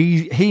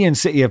and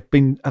City have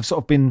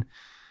sort of been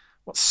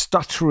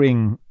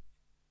stuttering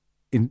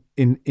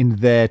in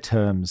their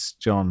terms,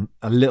 John,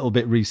 a little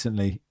bit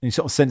recently. And you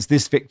sort of sense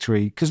this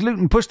victory because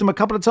Luton pushed them a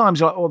couple of times.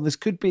 You're like, oh, this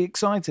could be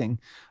exciting,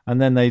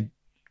 and then they,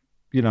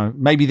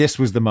 maybe this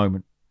was the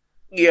moment.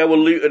 Yeah, well,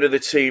 Luton are the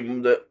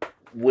team that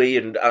we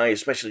and I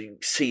especially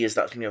see as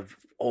that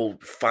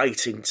old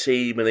fighting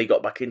team, and they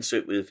got back into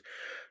it with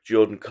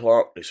Jordan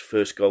Clark. His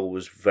first goal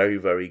was very,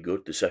 very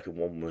good. The second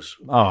one was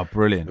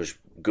brilliant. Was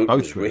good. Both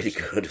was really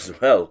good as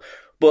well.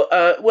 But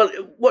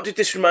what did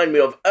this remind me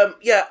of?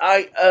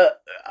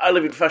 I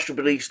live in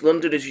fashionable East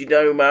London, as you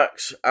know,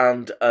 Max,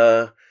 and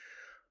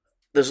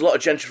there's a lot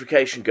of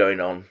gentrification going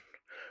on.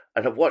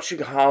 And watching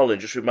Haaland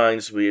just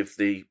reminds me of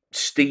the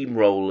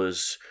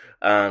steamrollers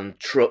and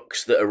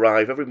trucks that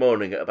arrive every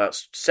morning at about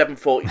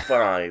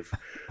 7:45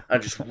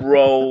 and just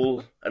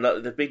roll. And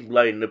they've been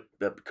laying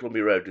the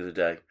Columbia Road the other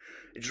day.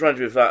 It just reminds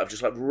me of that, of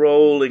just like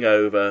rolling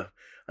over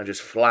and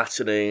just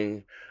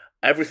flattening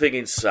everything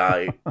in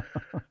sight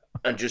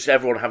and just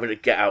everyone having to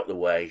get out of the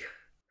way.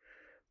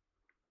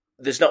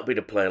 There's not been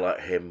a player like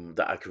him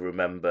that I can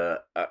remember.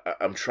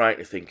 I'm trying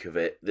to think of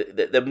it.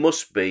 There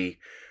must be,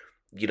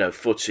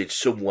 footage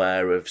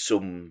somewhere of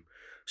some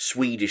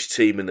Swedish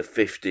team in the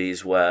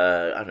 50s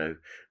where, I don't know,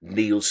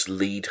 Niels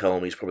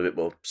Lidholm, he's probably a bit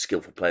more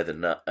skillful player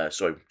than that.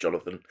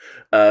 Jonathan.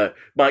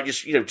 Might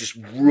just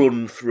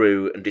run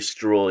through and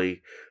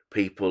destroy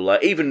people.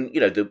 Like even,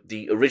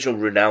 the original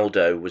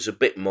Ronaldo was a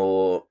bit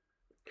more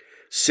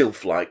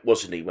sylph-like,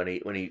 wasn't he, when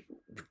he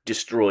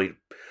destroyed.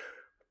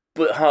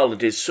 But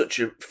Haaland is such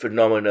a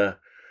phenomena,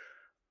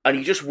 and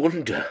you just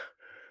wonder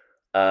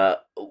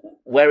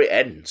where it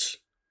ends.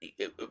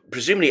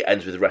 Presumably it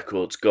ends with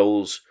records,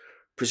 goals.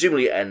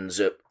 Presumably it ends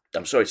at,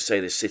 I'm sorry to say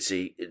this,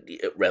 City,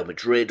 at Real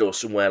Madrid or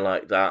somewhere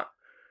like that.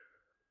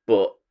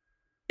 But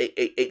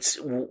it's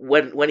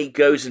when he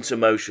goes into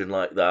motion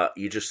like that,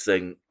 you just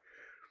think,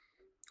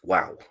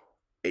 wow,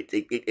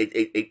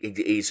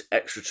 he's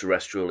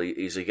extraterrestrial.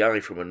 He's a guy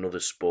from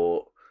another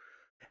sport.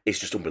 It's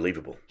just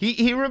unbelievable.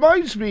 He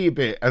reminds me a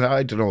bit, and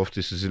I don't know if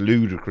this is a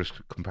ludicrous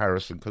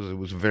comparison because it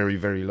was a very,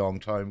 very long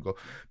time ago.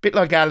 A bit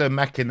like Alan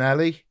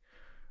McInally,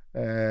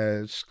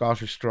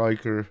 Scottish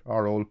striker,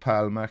 our old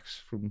pal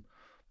Max from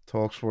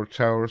Talksport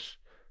Towers.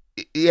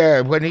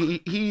 Yeah, when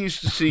he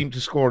used to seem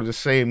to score the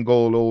same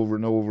goal over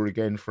and over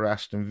again for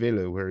Aston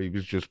Villa, where he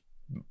was just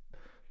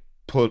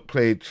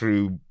played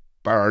through,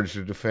 barged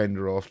the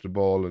defender off the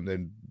ball, and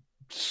then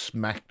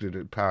smacked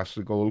it past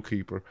the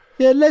goalkeeper.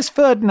 Yeah, Les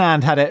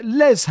Ferdinand had it.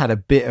 Les had a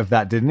bit of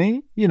that, didn't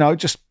he?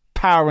 Just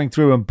powering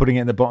through and putting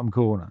it in the bottom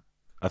corner.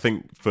 I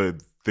think for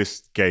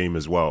this game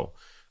as well,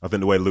 I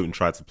think the way Luton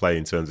tried to play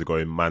in terms of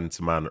going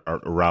man-to-man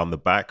around the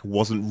back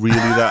wasn't really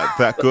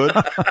that good.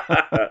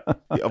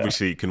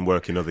 Obviously, it can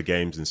work in other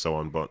games and so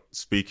on, but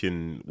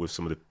speaking with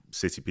some of the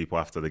City people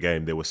after the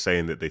game, they were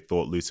saying that they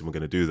thought Luton were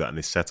going to do that, and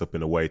they set up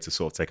in a way to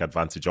sort of take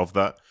advantage of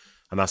that.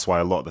 And that's why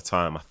a lot of the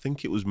time, I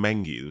think it was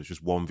Mengi, it was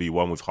just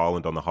 1v1 with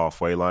Haaland on the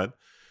halfway line.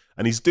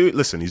 And he's doing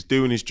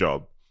his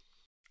job.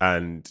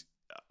 And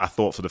I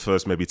thought for the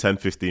first maybe 10,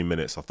 15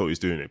 minutes, I thought he was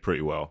doing it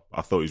pretty well.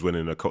 I thought he was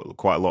winning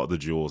quite a lot of the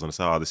duels. And I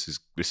said,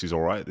 this is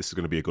all right. This is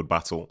going to be a good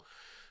battle.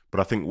 But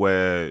I think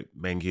where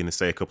Mengi and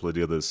say a couple of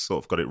the others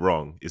sort of got it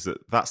wrong is that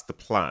that's the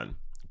plan,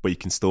 but you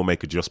can still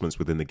make adjustments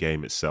within the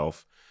game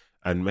itself.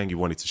 And Mengi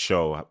wanted to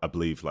show, I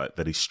believe, like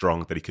that he's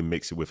strong, that he can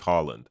mix it with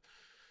Haaland.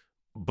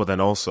 But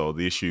then also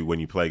the issue when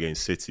you play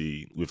against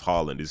City with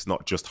Haaland is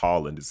not just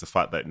Haaland. It's the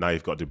fact that now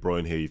you've got De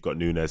Bruyne here, you've got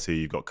Núñez here,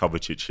 you've got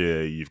Kovacic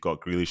here, you've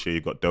got Grealish here,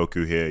 you've got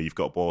Doku here, you've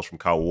got balls from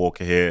Kyle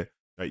Walker here.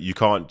 You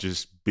can't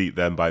just beat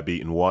them by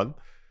beating one.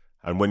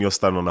 And when you're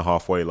standing on the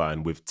halfway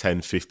line with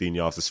 10, 15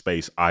 yards of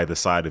space either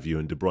side of you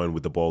and De Bruyne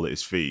with the ball at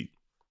his feet,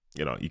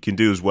 you can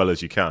do as well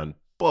as you can.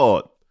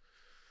 But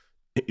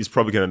it's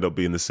probably going to end up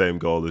being the same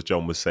goal as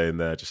John was saying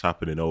there, just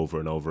happening over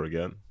and over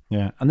again.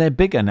 Yeah, and they're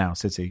bigger now,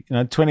 City.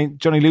 Johnny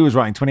Lew was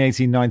right, in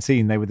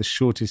 2018-19, they were the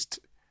shortest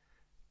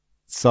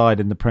side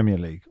in the Premier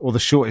League, or the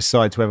shortest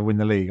side to ever win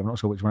the league. I'm not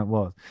sure which one it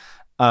was.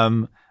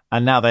 And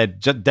now they're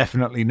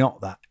definitely not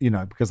that,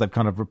 because they've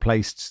kind of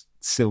replaced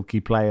silky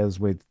players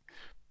with,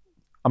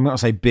 I'm not going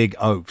to say big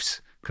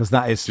oafs, because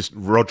that is just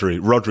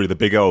Rodri, the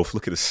big oaf.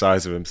 Look at the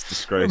size of him; it's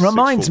disgrace. It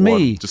reminds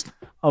me Just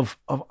of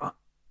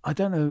I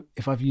don't know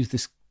if I've used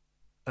this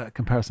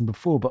comparison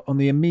before, but on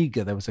the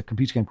Amiga there was a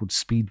computer game called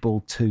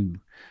Speedball 2,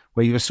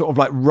 where you were sort of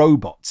like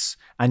robots,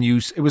 and it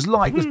was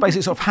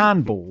basically sort of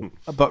handball,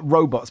 but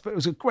robots. But it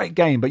was a great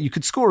game. But you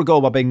could score a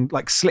goal by being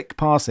like slick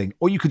passing,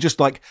 or you could just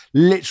like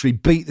literally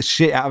beat the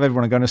shit out of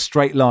everyone and go in a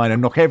straight line and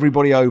knock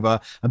everybody over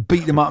and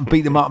beat them up and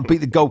beat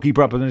the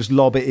goalkeeper up and then just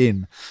lob it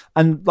in.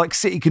 And like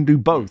City can do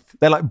both.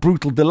 They're like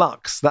brutal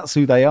deluxe. That's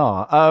who they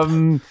are.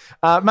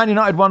 Man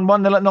United won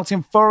 1-0 at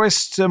Nottingham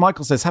Forest.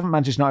 Michael says, haven't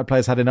Manchester United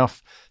players had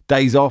enough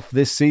days off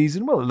this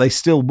season? Well, they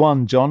still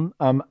won, John.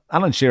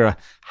 Alan Shearer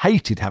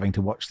hated having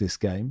to watch this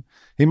game.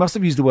 He must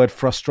have used the word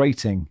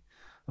frustrating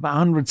about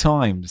 100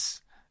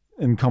 times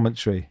in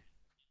commentary.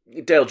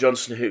 Dale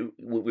Johnson, who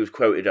we've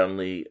quoted on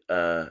the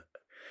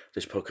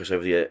this podcast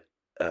over the year,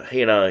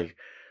 he and I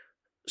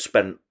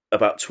spent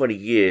about 20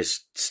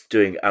 years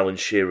doing Alan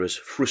Shearer's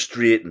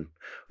frustrating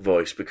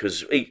voice,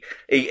 because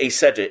he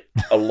said it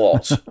a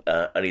lot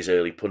in his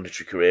early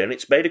punditry career, and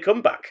it's made a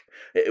comeback,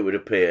 it would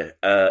appear,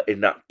 in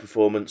that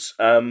performance.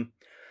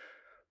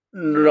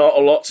 Not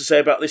a lot to say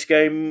about this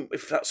game,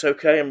 if that's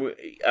okay.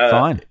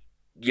 Fine.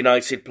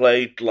 United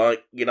played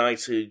like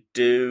United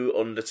do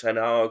under Ten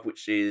Hag,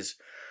 which is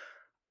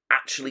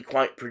actually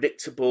quite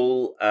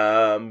predictable.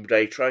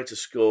 They tried to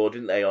score,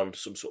 didn't they, on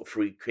some sort of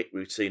free kick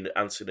routine that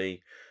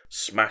Anthony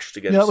smashed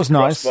against that was the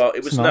nice. crossbar.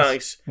 It was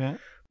nice. Yeah.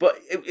 But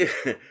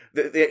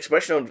the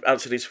expression on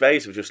Anthony's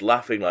face was just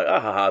laughing, like,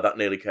 that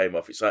nearly came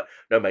off. It's like,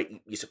 no, mate,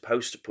 you're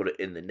supposed to put it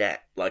in the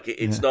net. Like,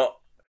 it's not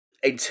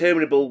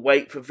interminable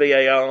wait for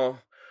VAR.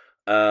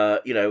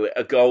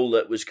 A goal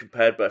that was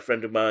compared by a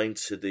friend of mine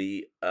to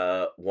the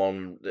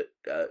one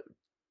that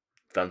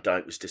Van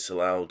Dijk was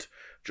disallowed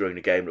during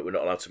the game that we're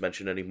not allowed to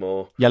mention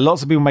anymore. Yeah,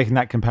 lots of people making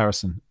that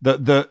comparison.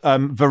 The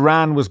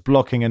Varane was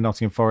blocking a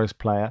Nottingham Forest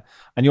player,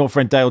 and your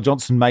friend Dale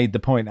Johnson made the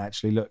point,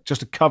 actually. Look, just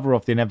to cover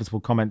off the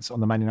inevitable comments on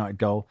the Man United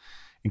goal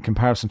in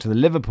comparison to the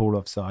Liverpool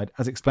offside,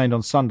 as explained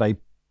on Sunday,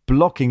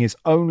 blocking is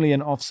only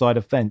an offside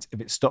offence if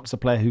it stops a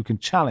player who can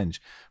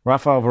challenge.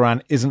 Rafael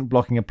Varane isn't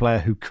blocking a player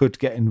who could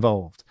get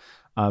involved.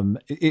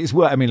 It's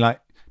worth,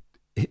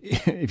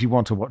 if you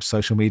want to watch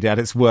social media at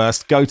its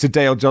worst, go to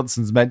Dale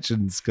Johnson's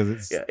mentions,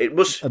 because it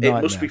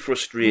must be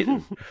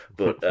frustrating,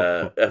 but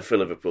for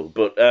Liverpool.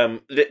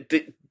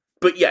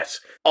 But yes,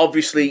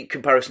 obviously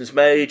comparisons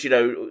made.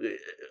 The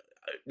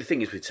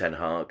thing is with Ten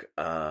Hag,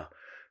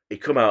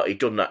 he'd come out, he'd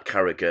done that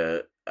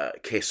Carragher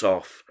kiss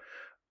off.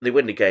 They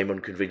win the game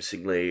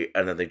unconvincingly,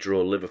 and then they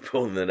draw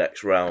Liverpool in the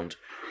next round.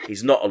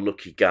 He's not a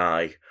lucky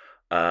guy.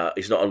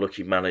 He's not a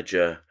lucky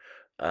manager.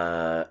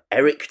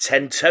 Eric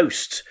Ten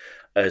Toast,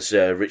 as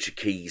Richard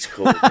Keys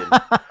called him.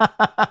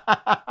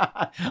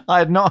 I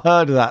had not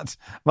heard of that,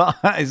 but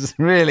that is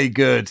really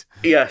good.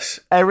 Yes,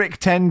 Eric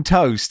Ten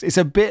Toast. It's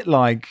a bit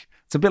like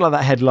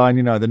that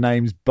headline. The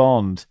name's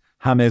Bond,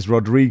 James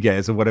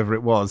Rodriguez, or whatever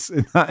it was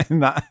in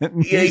that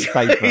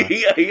newspaper.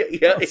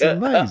 Yeah, That's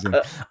amazing.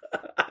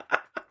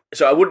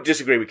 So I wouldn't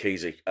disagree with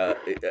Keysy.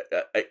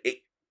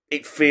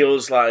 It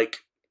feels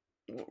like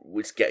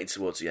we're getting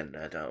towards the end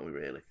now, don't we?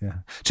 Really? Yeah.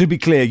 To be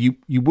clear,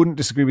 you wouldn't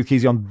disagree with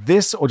Keysy on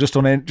this, or just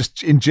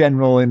in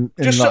general in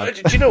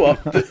life? Do you know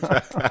what? Do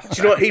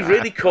you know what? He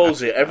really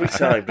calls it every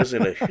time,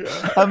 doesn't he?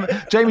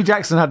 Jamie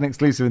Jackson had an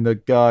exclusive in The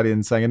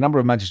Guardian saying a number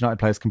of Manchester United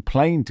players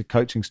complained to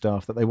coaching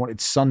staff that they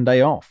wanted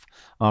Sunday off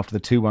after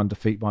the 2-1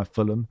 defeat by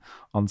Fulham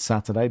on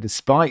Saturday,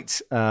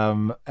 despite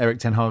Eric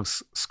Ten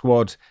Hag's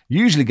squad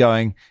usually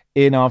going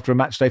in after a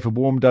match day for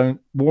warm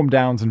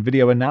downs and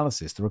video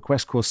analysis. The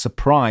request caused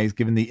surprise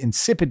given the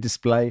insipid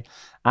display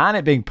and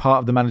it being part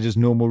of the manager's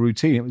normal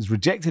routine. It was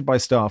rejected by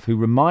staff who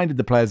reminded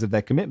the players of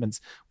their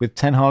commitments, with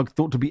Ten Hag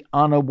thought to be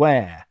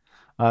unaware.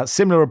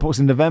 Similar reports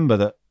in November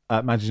that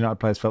Manchester United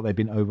players felt they'd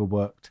been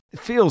overworked. It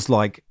feels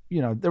like,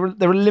 there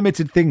are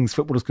limited things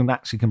footballers can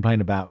actually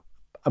complain about,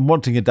 and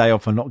wanting a day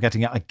off and not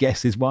getting it, I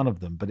guess, is one of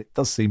them. But it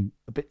does seem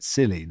a bit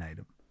silly,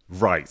 Nathan.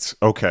 Right.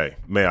 Okay.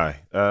 May I?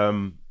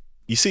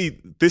 You see,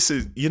 this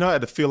is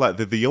United. I feel like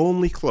they're the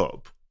only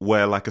club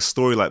where like a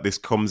story like this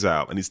comes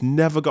out and it's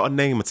never got a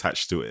name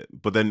attached to it,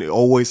 but then it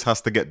always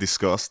has to get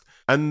discussed.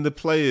 And the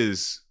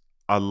players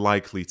are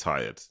likely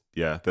tired.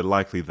 Yeah, they're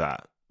likely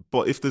that.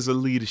 But if there's a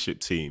leadership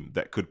team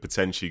that could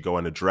potentially go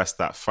and address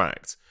that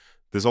fact,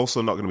 there's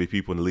also not going to be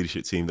people in the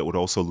leadership team that would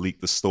also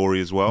leak the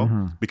story as well.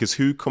 Mm-hmm. Because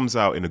who comes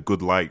out in a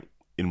good light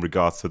in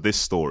regards to this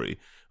story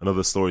and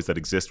other stories that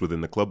exist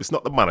within the club? It's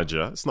not the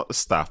manager, it's not the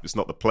staff, it's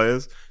not the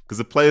players, because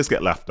the players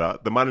get left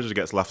out, the manager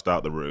gets left out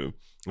of the room.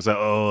 It's like,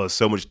 there's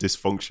so much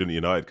dysfunction at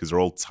United because they're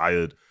all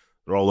tired,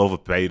 they're all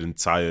overpaid and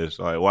tired.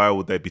 Like, why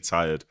would they be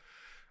tired?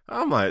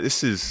 I'm like,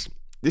 this is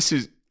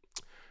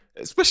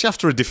especially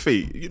after a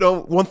defeat. You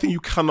know, one thing you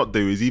cannot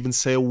do is even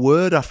say a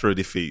word after a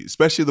defeat,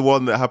 especially the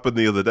one that happened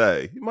the other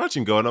day.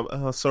 Imagine going,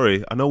 oh,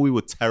 sorry, I know we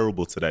were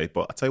terrible today,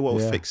 but I tell you what,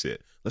 we'll fix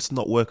it. Let's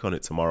not work on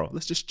it tomorrow.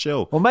 Let's just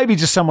chill. Or maybe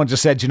just someone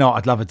just said, you know what,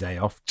 I'd love a day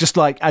off. Just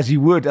like as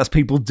you would, as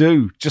people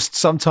do. Just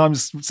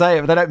sometimes say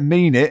it, but they don't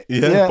mean it.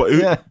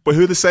 But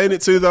who are they saying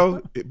it to,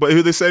 though? But who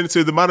are they saying it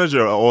to? The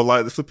manager or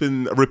like the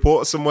flipping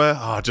reporter somewhere?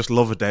 Oh, I just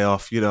love a day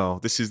off. You know,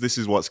 this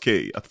is what's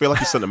key. I feel like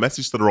you sent a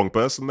message to the wrong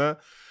person there.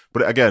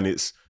 But again,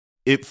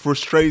 it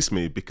frustrates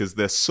me because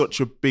they're such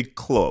a big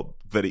club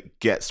that it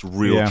gets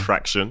real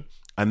traction.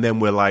 And then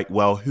we're like,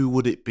 well, who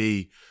would it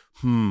be?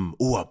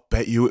 Oh, I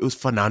bet you it was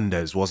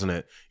Fernandes, wasn't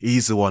it?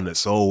 He's the one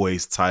that's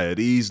always tired.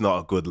 He's not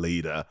a good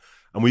leader.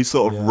 And we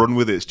sort of run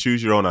with it. It's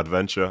choose your own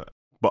adventure.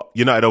 But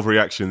United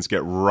overreactions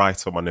get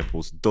right on my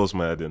nipples. Does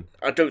my head in.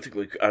 I don't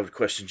think I would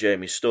question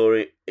Jamie's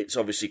story. It's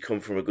obviously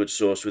come from a good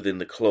source within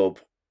the club.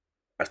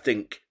 I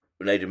think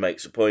Nathan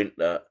makes a point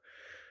that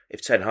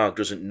if Ten Hag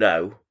doesn't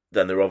know,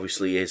 then there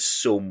obviously is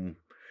some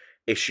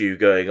issue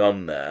going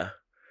on there.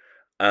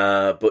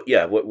 But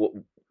yeah,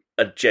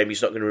 and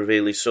Jamie's not going to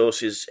reveal his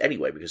sources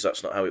anyway, because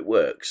that's not how it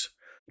works.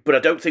 But I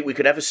don't think we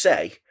could ever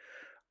say,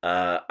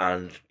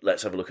 and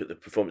let's have a look at the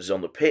performances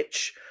on the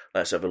pitch,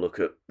 let's have a look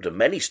at the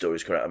many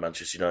stories coming out of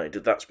Manchester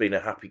United, that's been a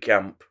happy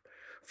camp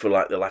for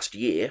like the last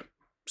year.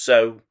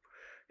 So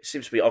it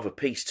seems to be of a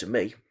piece to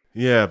me.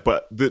 Yeah,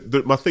 but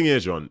my thing here,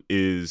 John,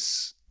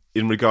 is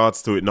in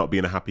regards to it not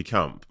being a happy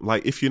camp.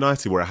 Like, if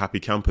United were a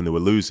happy camp and they were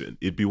losing,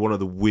 it'd be one of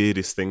the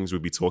weirdest things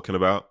we'd be talking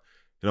about.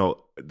 You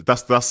know,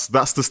 that's the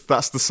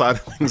side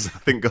of things I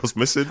think goes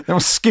missing. They were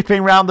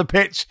skipping around the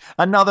pitch,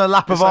 another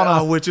lap of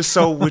honour. Like, we're just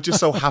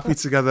so happy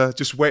together,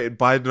 just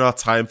biding our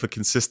time for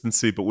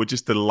consistency, but we're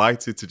just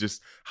delighted to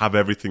just have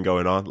everything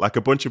going on. Like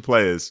a bunch of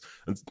players,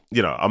 and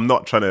I'm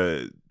not trying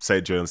to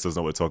say journalists doesn't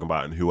know what we're talking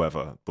about and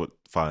whoever, but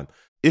fine.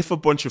 If a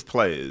bunch of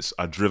players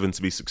are driven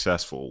to be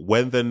successful,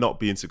 when they're not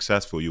being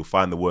successful, you'll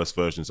find the worst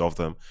versions of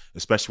them,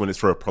 especially when it's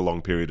for a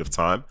prolonged period of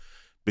time.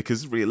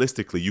 Because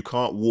realistically, you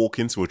can't walk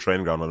into a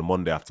training ground on a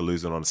Monday after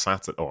losing on a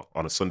Saturday or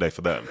on a Sunday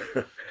for them,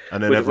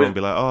 and then everyone will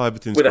be like, "Oh,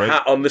 everything's with great." With a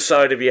hat on the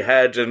side of your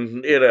head,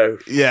 and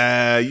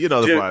yeah, the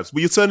vibes.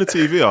 But you turn the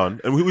TV on,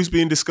 and who's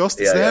being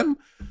discussed? It's them.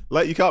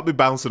 Like, you can't be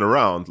bouncing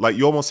around. Like,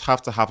 you almost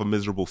have to have a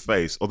miserable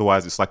face,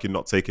 otherwise, it's like you're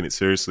not taking it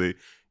seriously.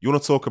 You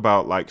want to talk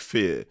about like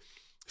fear.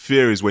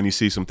 Fear is when you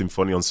see something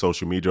funny on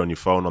social media, on your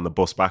phone, on the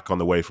bus back on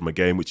the way from a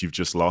game which you've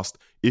just lost.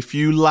 If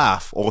you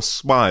laugh or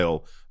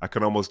smile, I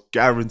can almost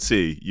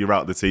guarantee you're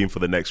out the team for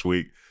the next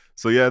week.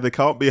 So yeah, they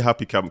can't be a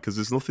happy camp because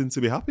there's nothing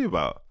to be happy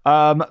about.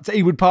 To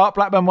Ewood Park,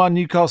 Blackburn 1,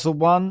 Newcastle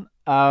 1.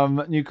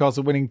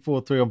 Newcastle winning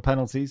 4-3 on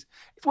penalties.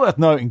 It's worth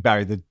noting,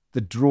 Barry,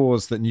 the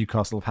draws that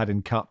Newcastle have had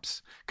in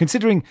cups,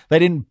 considering they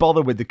didn't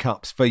bother with the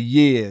cups for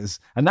years,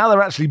 and now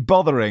they're actually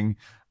bothering,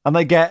 and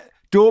they get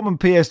Dortmund,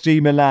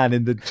 PSG, Milan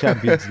in the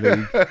Champions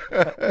League.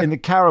 In the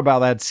Carabao,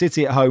 they had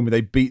City at home where they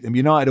beat them,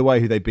 United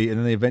away who they beat, and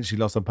then they eventually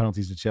lost on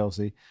penalties to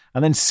Chelsea.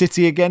 And then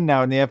City again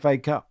now in the FA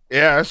Cup.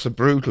 Yeah, it's a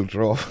brutal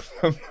draw.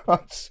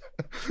 That's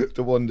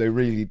the one they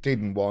really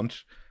didn't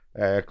want,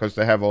 because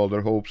they have all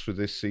their hopes for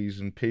this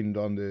season pinned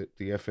on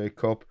the FA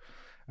Cup.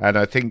 And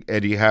I think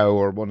Eddie Howe,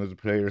 or one of the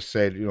players,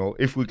 said,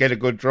 if we get a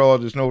good draw,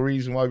 there's no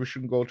reason why we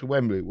shouldn't go to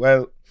Wembley.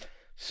 Well,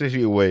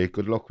 City away,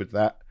 good luck with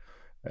that.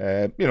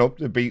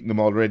 They've beaten them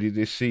already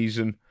this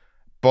season,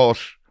 but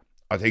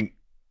I think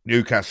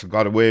Newcastle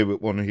got away with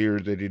one here.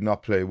 They did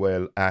not play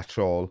well at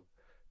all.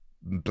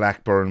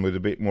 Blackburn with a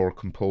bit more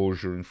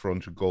composure in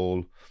front of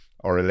goal,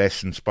 or a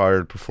less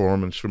inspired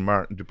performance from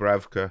Martin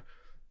Dubravka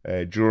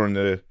during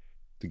the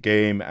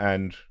game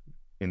and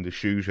in the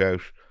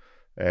shootout.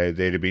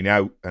 They'd have been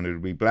out, and it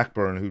would be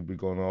Blackburn who'd be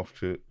going off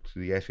to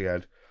the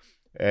Etihad.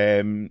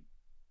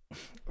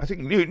 I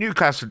think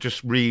Newcastle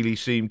just really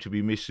seem to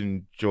be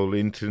missing Joe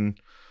Linton.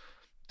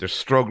 They're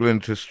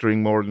struggling to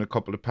string more than a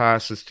couple of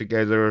passes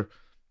together.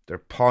 They're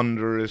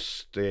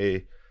ponderous.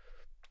 They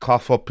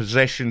cough up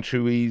possession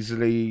too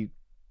easily.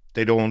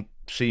 They don't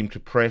seem to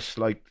press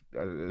like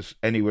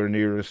anywhere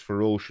near as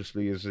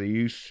ferociously as they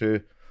used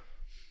to.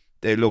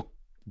 They look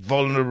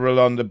vulnerable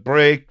on the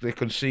break. They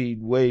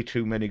concede way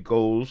too many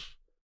goals.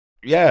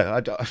 Yeah,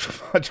 I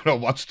don't know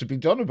what's to be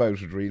done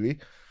about it, really.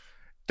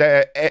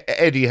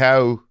 Eddie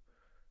Howe,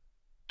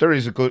 there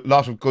is a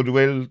lot of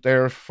goodwill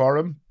there for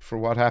him for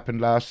what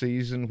happened last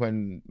season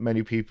when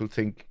many people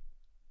think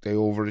they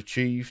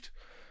overachieved.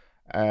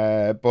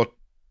 But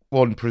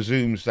one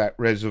presumes that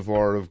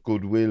reservoir of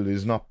goodwill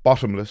is not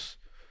bottomless,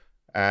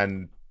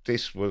 and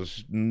this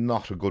was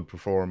not a good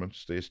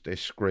performance. They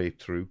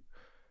scraped through,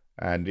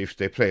 and if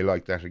they play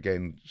like that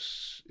again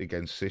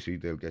against City,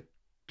 they'll get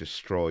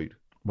destroyed.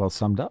 Well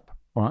summed up.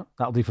 All right,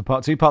 that'll do for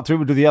part 2. Part 3,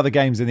 we'll do the other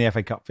games in the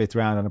FA Cup 5th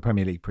round and a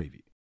Premier League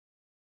preview.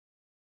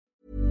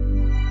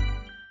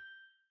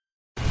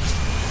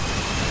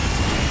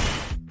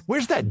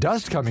 Where's that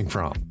dust coming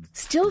from?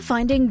 Still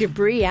finding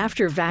debris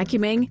after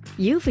vacuuming?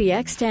 Eufy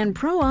X10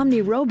 Pro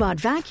Omni Robot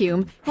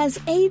Vacuum has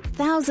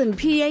 8,000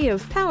 PA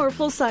of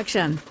powerful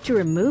suction to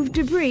remove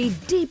debris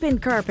deep in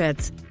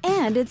carpets.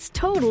 And it's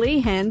totally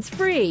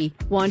hands-free.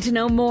 Want to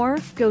know more?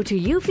 Go to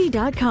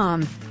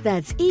eufy.com.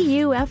 That's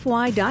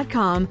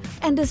EUFY.com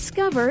and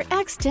discover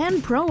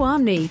X10 Pro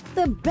Omni,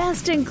 the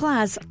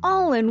best-in-class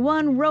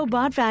all-in-one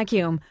robot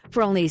vacuum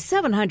for only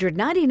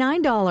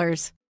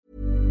 $799.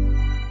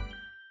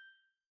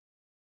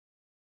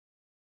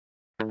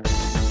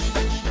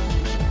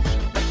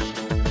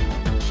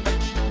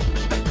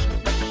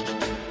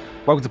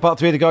 Welcome to part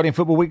 3 of the Guardian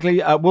Football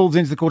Weekly. Wolves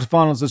into the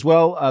quarterfinals as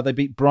well. They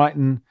beat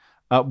Brighton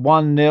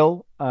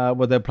 1-0,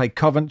 where they play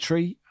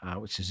Coventry,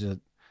 which is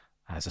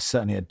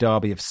certainly a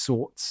derby of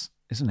sorts,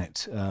 isn't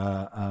it?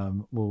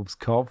 Wolves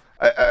Cov.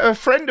 A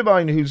friend of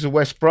mine who's a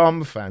West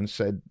Brom fan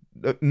said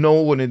that no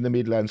one in the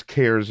Midlands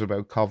cares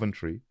about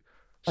Coventry.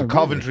 So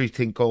Coventry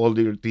think all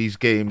these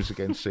games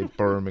against, say,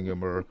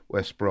 Birmingham or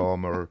West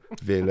Brom or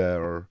Villa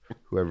or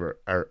whoever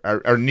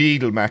are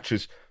needle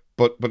matches.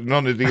 But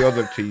none of the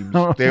other teams,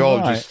 they all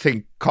just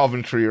think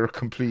Coventry are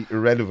complete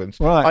irrelevance.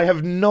 Right. I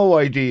have no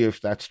idea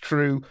if that's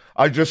true.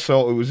 I just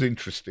thought it was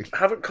interesting.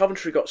 Haven't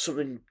Coventry got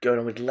something going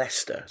on with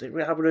Leicester? Didn't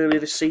we have it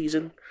earlier this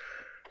season?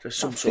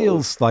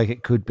 Feels like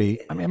it could be.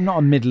 I mean, I'm not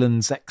a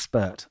Midlands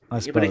expert, I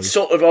suppose. Yeah, but it's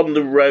sort of on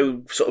the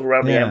road, sort of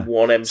around the M1,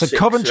 M6. So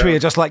Coventry are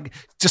just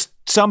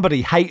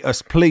somebody hate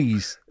us,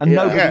 please. And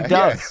nobody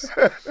does.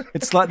 Yeah.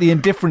 It's like the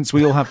indifference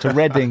we all have to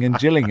Reading and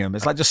Gillingham.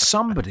 It's like, just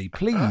somebody,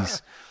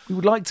 please. We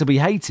would like to be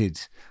hated.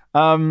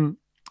 Anyway,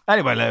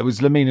 it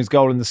was Lemina's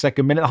goal in the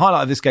second minute. The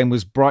highlight of this game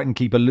was Brighton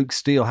keeper Luke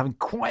Steele having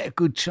quite a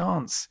good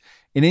chance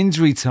in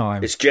injury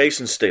time. It's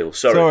Jason Steele,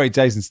 sorry. Sorry,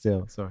 Jason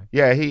Steele, sorry.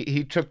 Yeah,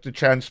 he took the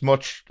chance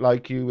much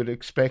like you would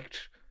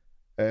expect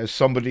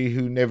somebody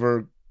who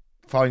never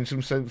finds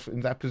himself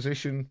in that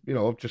position,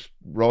 just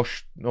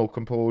rushed, no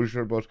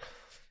composure, but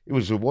it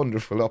was a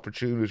wonderful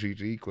opportunity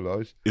to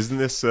equalise. Isn't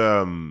this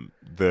where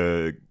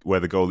the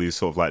goalies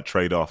sort of like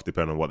trade off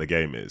depending on what the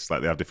game is?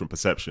 Like they have different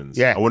perceptions.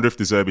 Yeah. I wonder if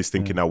De Zerbi's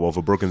thinking now, well,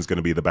 Verbruggen's going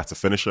to be the better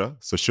finisher.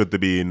 So should there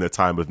be in a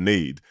time of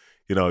need,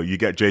 you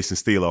get Jason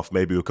Steele off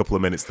maybe a couple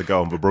of minutes to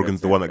go and Verbruggen's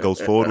the one that goes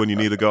forward when you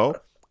need a goal?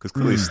 Because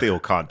clearly Steele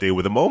can't deal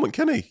with the moment,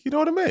 can he? You know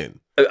what I mean?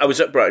 I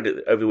was at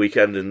Brighton over the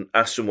weekend and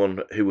asked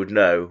someone who would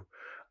know,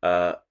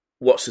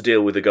 what's the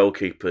deal with the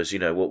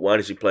goalkeepers? Why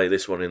does he play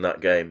this one in that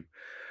game?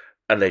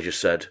 And they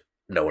just said,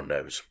 no one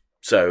knows.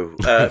 So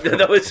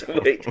that was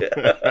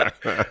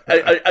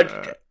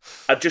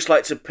I'd just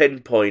like to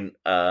pinpoint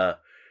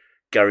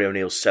Gary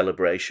O'Neill's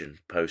celebration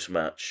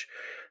post-match.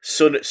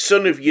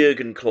 Son of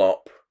Jurgen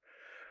Klopp.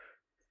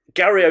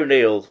 Gary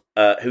O'Neill,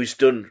 who's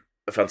done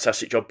a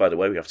fantastic job, by the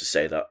way, we have to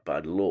say that by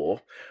law.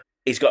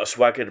 He's got a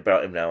swagger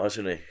about him now,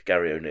 hasn't he,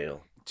 Gary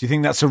O'Neill? Do you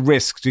think that's a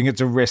risk? Do you think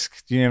it's a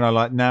risk?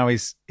 Like now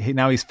he's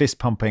fist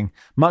pumping,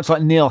 much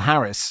like Neil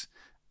Harris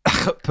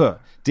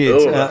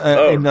did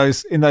in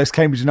those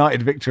Cambridge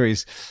United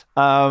victories.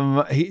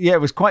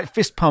 It was quite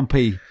fist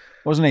pumpy,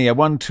 wasn't he?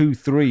 1, 2,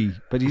 3.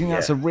 But do you think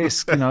that's a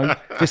risk?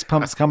 Fist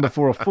pumps come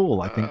before a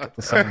fall, I think,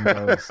 the saying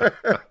goes.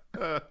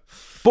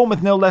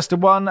 Bournemouth 0, Leicester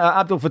 1.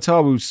 Abdul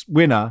Fattah's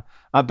winner.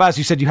 Baz,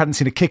 you said you hadn't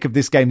seen a kick of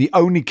this game. The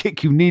only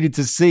kick you needed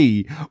to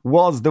see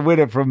was the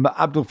winner from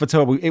Abdul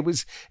Fattah. It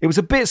was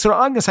a bit sort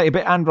of, I'm going to say a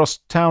bit Andros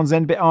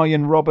Townsend, a bit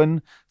Arjen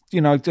Robben.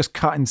 Just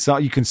cut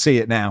inside. You can see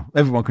it now.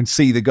 Everyone can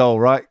see the goal,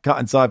 right? Cut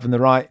inside from the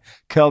right,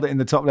 curled it in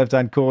the top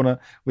left-hand corner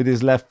with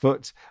his left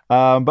foot.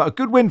 But a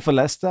good win for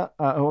Leicester.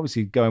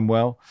 Obviously going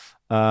well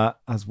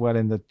as well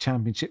in the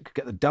Championship. Could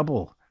get the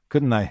double,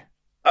 couldn't they?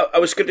 I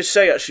was going to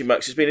say, actually,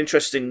 Max, it's been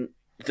interesting.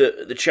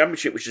 The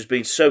Championship, which has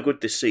been so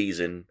good this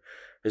season,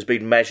 has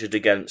been measured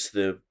against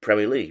the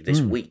Premier League this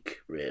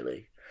week,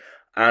 really.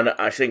 And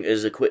I think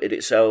has acquitted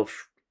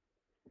itself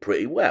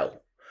pretty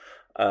well.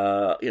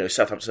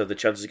 Southampton had the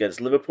chances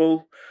against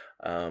Liverpool.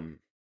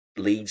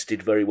 Leeds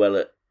did very well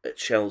at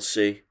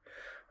Chelsea.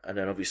 And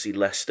then obviously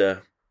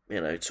Leicester,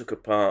 took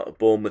apart a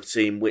Bournemouth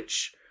team,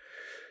 which,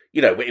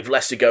 if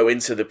Leicester go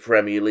into the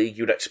Premier League,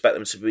 you'd expect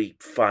them to be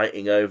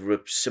fighting over a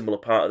similar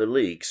part of the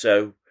league.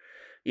 So,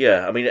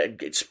 yeah, I mean,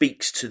 it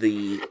speaks to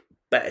the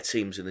better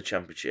teams in the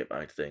Championship,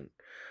 I think.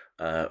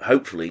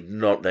 Hopefully,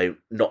 not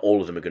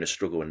all of them are going to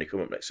struggle when they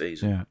come up next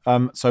season.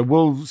 Yeah. So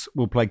Wolves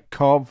will play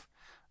Cov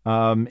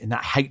in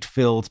that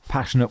hate-filled,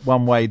 passionate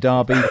one-way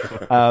derby.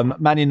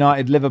 Man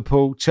United,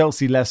 Liverpool,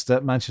 Chelsea,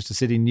 Leicester, Manchester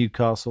City,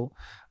 Newcastle.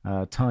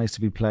 Ties to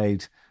be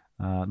played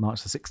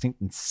March the 16th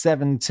and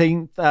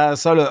 17th.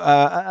 So look,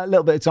 a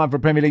little bit of time for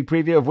a Premier League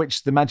preview, of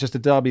which the Manchester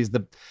derby is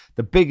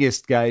the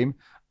biggest game.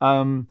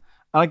 And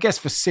I guess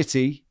for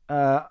City,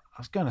 I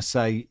was going to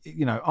say,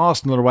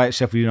 Arsenal are away at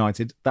Sheffield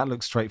United. That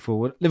looks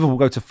straightforward. Liverpool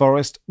go to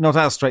Forest. Not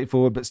as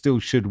straightforward, but still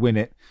should win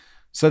it.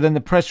 So then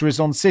the pressure is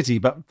on City.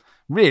 But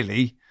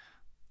really,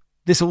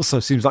 this also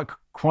seems like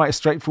quite a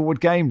straightforward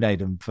game,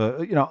 Nathan.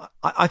 For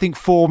I think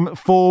form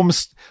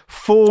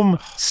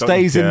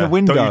stays in the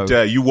window. Don't you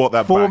dare! You walk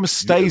that form back.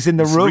 stays in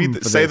the room.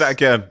 Say that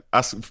again.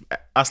 Ask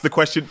the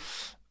question.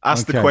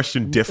 Ask the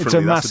question differently.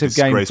 It's a massive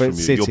game for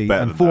City,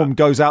 and form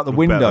goes out the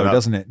window,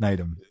 doesn't it,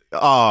 Nathan?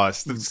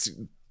 It's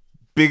the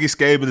biggest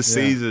game of the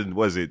season.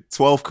 Was it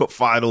 12 cup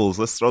finals?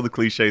 Let's throw the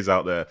cliches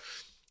out there.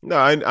 No,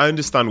 I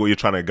understand what you're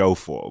trying to go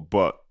for,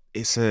 but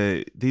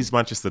these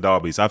Manchester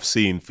derbies I've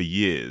seen for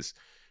years.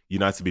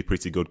 United be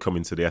pretty good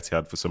coming to the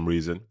Etihad for some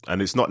reason, and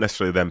it's not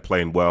necessarily them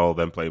playing well,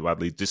 them playing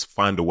badly. Just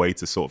find a way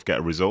to sort of get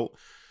a result,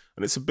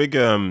 and it's a big.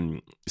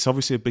 It's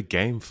obviously a big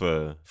game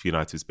for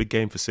United. It's a big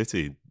game for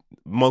City.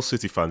 Most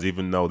City fans,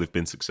 even though they've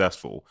been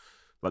successful,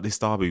 like this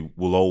derby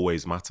will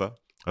always matter.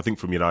 I think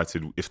from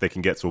United, if they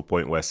can get to a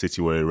point where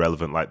City were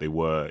irrelevant like they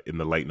were in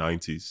the late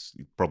 90s,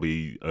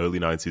 probably early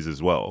 90s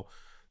as well,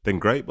 then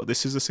great. But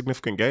this is a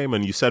significant game,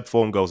 and you said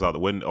form goes out the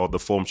window, or the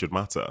form should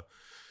matter.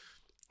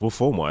 Well,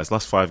 form-wise,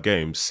 last 5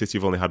 games, City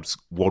have only had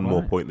one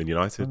more point than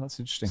United. Oh, that's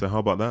interesting. So how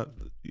about that?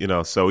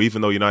 So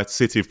even though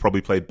City have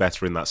probably played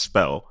better in that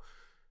spell,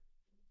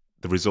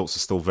 the results are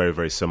still very,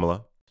 very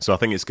similar. So I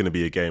think it's going to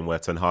be a game where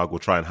Ten Hag will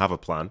try and have a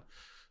plan.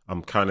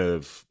 I'm kind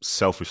of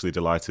selfishly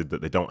delighted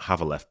that they don't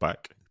have a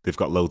left-back. They've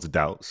got loads of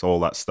doubts,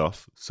 all that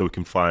stuff. So we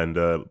can find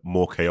a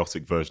more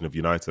chaotic version of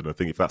United. And I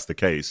think if that's the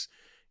case,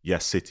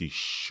 yes, City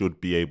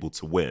should be able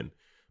to win.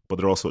 But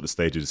they're also at the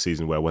stage of the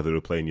season where whether they're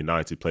playing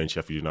United, playing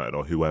Sheffield United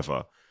or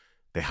whoever,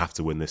 they have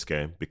to win this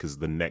game because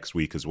the next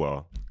week as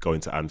well, going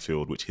to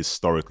Anfield, which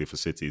historically for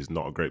City is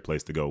not a great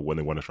place to go when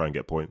they want to try and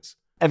get points.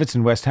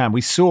 Everton, West Ham,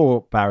 we saw,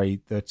 Barry,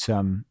 that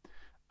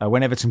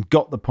when Everton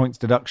got the points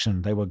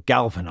deduction, they were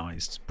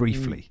galvanised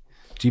briefly.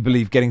 Do you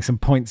believe getting some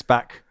points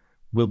back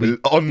will be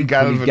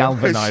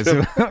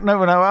galvanising?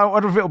 No, I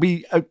wonder if it'll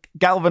be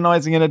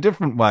galvanising in a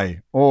different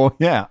way or,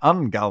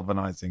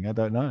 ungalvanising. I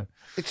don't know.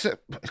 It's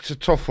a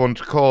tough one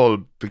to call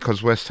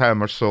because West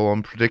Ham are so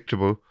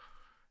unpredictable.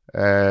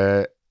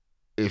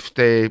 If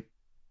they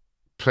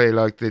play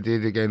like they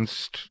did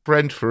against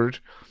Brentford,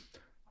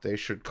 they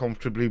should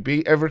comfortably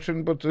beat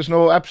Everton, but there's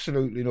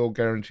absolutely no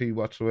guarantee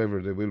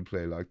whatsoever they will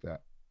play like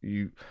that.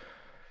 You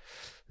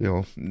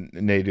know,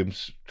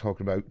 Nadim's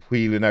talking about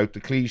wheeling out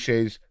the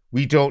cliches.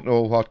 We don't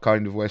know what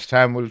kind of West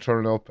Ham will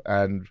turn up,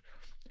 and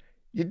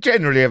you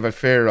generally have a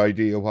fair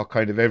idea what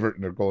kind of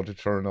Everton are going to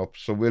turn up.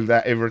 So will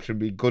that Everton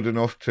be good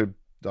enough to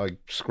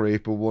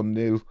scrape a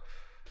 1-0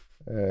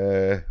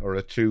 or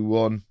a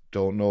 2-1?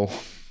 Don't know.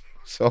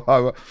 So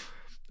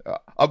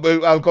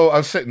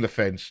I'll sit in the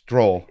fence.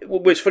 Draw.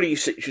 Well, it's funny you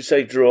should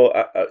say draw.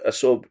 I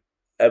saw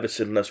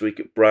Everton last week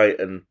at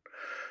Brighton,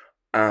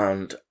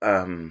 and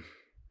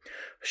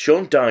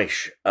Sean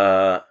Dyche.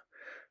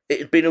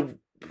 It'd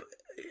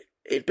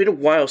been a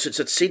while since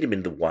I'd seen him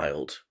in the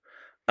wild,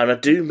 and I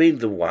do mean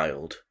the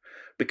wild,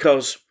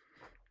 because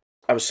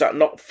I was sat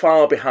not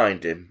far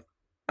behind him,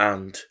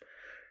 and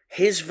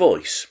his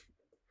voice,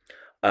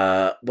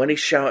 when he's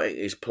shouting at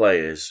his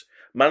players,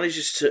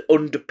 manages to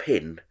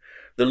underpin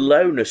the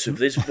lowness of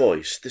this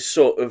voice, this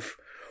sort of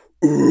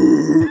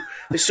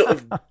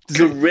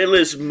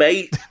gorilla's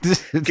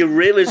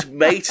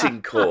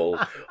mating call,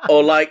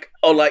 or like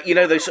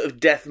those sort of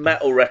death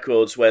metal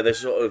records where they're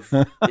sort of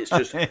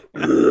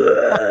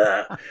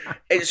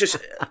it's just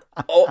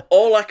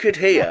all I could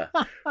hear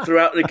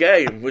throughout the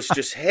game was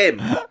just him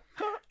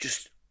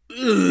just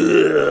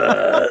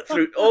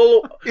through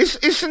all.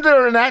 Isn't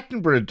there an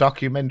Attenborough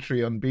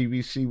documentary on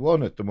BBC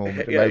One at the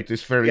moment about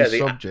this very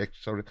subject?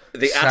 Sort of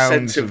the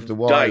sounds ascent of the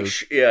wild.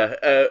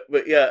 Dyche,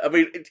 but I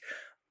mean,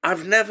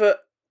 I've never.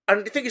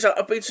 And the thing is,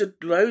 I've been to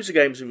loads of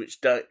games in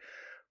which Dyche,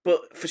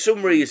 but for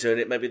some reason,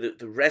 it may be that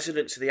the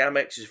residents of the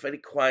Amex is very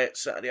quiet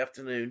Saturday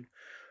afternoon.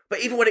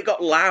 But even when it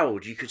got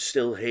loud, you could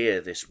still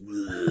hear this.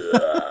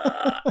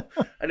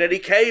 And then he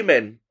came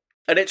in,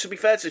 and to be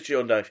fair to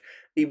Sean Dyche,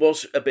 he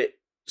was a bit.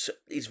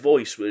 His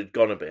voice had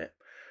gone a bit,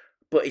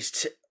 but his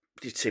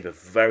team are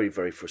very,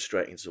 very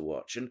frustrating to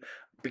watch. And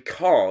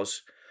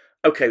because,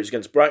 it was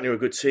against Brighton, who are a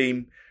good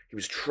team, he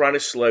was trying to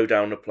slow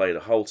down the play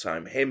the whole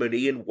time. Him and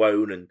Ian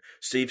Wone and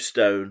Steve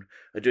Stone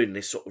are doing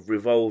this sort of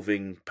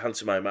revolving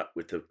pantomime act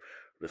with the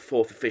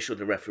fourth official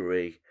and the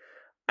referee.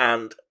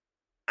 And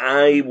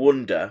I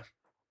wonder,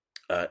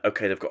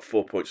 they've got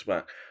 4 points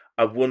back.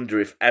 I wonder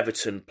if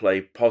Everton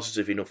play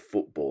positive enough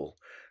football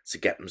to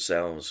get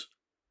themselves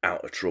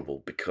out of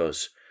trouble,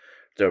 because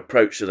their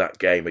approach to that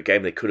game, a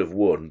game they could have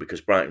won because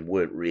Brighton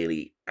weren't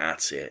really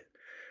at it,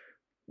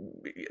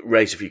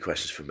 raised a few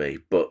questions for me.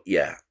 But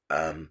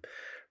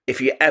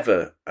if you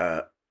ever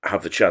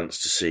have the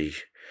chance to see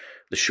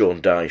the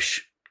Sean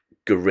Dyche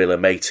gorilla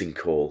mating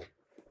call,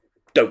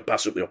 don't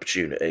pass up the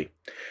opportunity.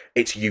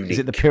 It's unique. Is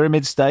it the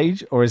pyramid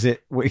stage, or is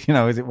it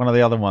is it one of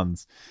the other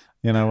ones?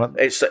 You know what?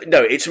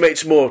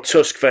 It's more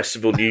Tusk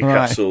Festival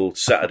Newcastle right.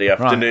 Saturday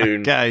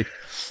afternoon. Right. Okay.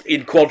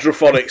 In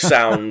quadraphonic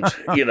sound,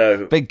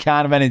 Big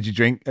can of energy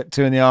drink at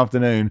 2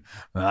 PM.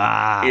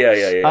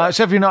 Yeah.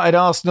 Sheffield United,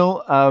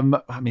 Arsenal.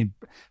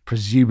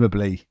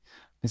 Presumably,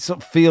 it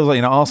sort of feels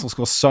like Arsenal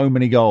score so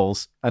many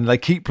goals, and they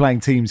keep playing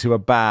teams who are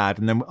bad,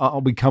 and then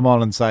we come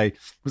on and say,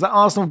 was that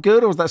Arsenal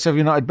good or was that Sheffield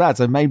United bad?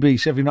 So maybe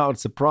Sheffield United would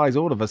surprise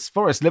all of us.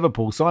 Forest,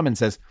 Liverpool. Simon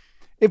says,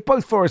 if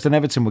both Forest and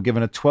Everton were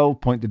given a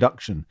 12-point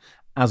deduction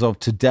as of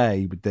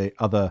today with the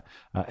other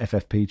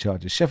FFP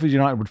charges. Sheffield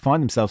United would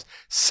find themselves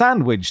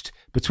sandwiched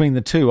between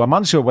the two. I'm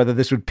unsure whether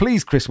this would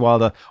please Chris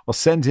Wilder or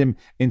send him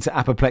into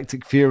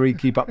apoplectic fury.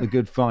 Keep up the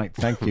good fight.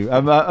 Thank you.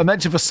 A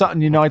mention for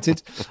Sutton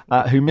United,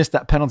 who missed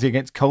that penalty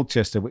against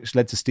Colchester, which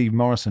led to Steve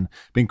Morrison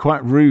being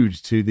quite rude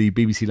to the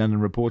BBC London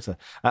reporter.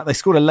 They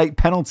scored a late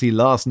penalty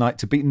last night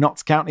to beat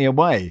Notts County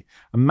away.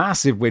 A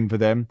massive win for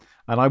them.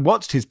 And I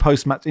watched his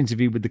post-match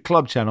interview with the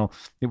club channel.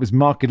 It was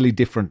markedly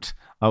different,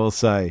 I will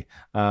say.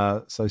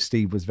 So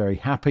Steve was very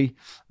happy.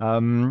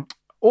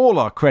 All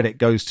our credit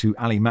goes to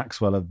Ali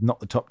Maxwell of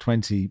Not the Top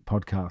 20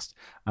 podcast,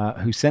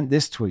 who sent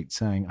this tweet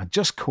saying, I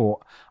just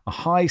caught a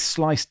high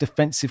slice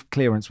defensive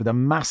clearance with a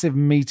massive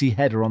meaty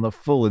header on the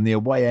full in the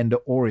away end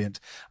at Orient.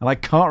 And I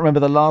can't remember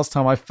the last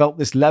time I felt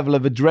this level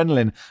of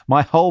adrenaline.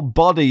 My whole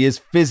body is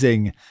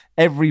fizzing.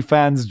 Every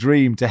fan's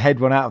dream to head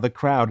one out of the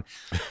crowd.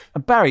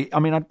 And Barry, I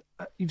mean,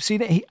 you've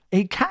seen it.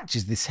 He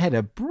catches this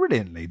header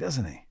brilliantly,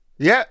 doesn't he?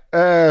 Yeah,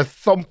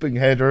 thumping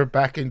header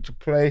back into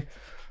play.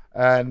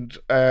 And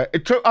I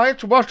had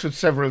to watch it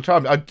several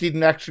times. I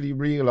didn't actually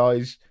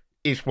realise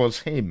it was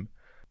him,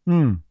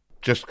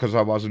 just because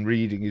I wasn't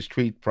reading his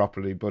tweet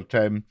properly. But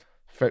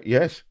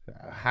yes,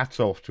 hats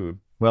off to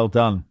him. Well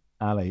done,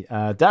 Ali.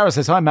 Dara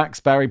says, hi, Max,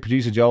 Barry,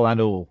 producer Joel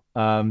and all.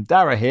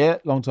 Dara here,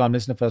 long-time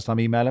listener, first-time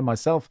emailer.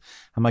 Myself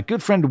and my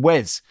good friend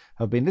Wes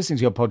have been listening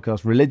to your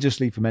podcast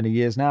religiously for many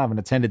years now. I've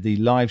attended the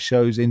live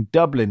shows in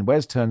Dublin.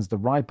 Wes turns the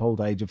ripe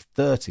old age of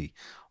 30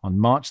 on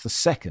March the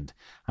 2nd.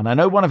 And I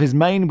know one of his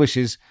main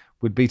wishes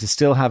would be to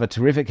still have a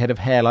terrific head of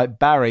hair like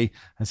Barry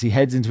as he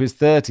heads into his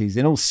 30s.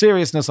 In all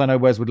seriousness, I know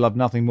Wes would love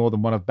nothing more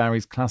than one of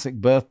Barry's classic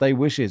birthday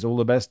wishes. All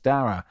the best,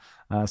 Dara.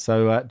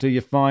 So do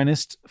your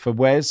finest for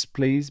Wes,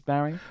 please,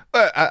 Barry.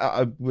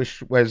 I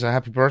wish Wes a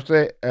happy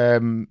birthday.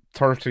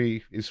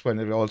 30 is when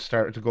it all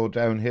started to go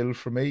downhill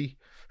for me.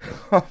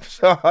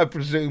 So I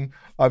presume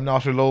I'm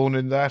not alone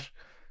in that.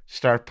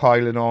 Start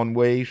piling on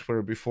weight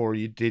where before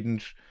you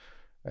didn't.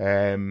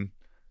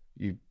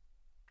 You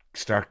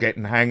start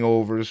getting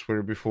hangovers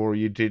where before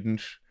you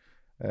didn't.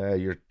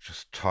 You're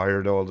just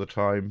tired all the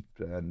time.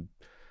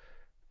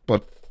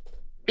 But,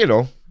 you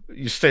know,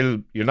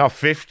 you're not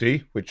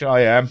 50, which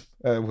I am,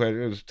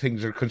 whereas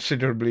things are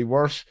considerably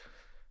worse.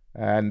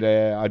 And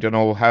I don't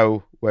know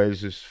how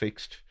Wes is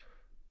fixed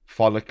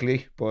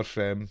follically, but,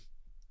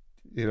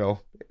 you know,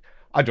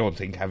 I don't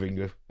think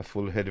having a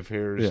full head of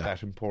hair is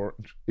that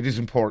important. It is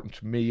important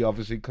to me,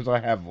 obviously, because I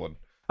have one.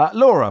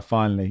 Laura,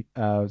 finally,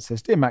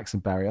 says, Dear Max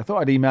and Barry, I thought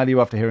I'd email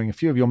you after hearing a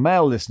few of your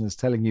male listeners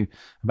telling you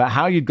about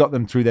how you'd got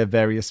them through their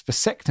various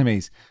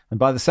vasectomies. And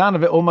by the sound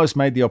of it, almost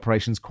made the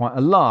operations quite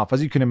a laugh.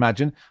 As you can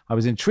imagine, I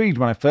was intrigued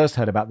when I first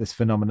heard about this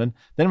phenomenon,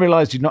 then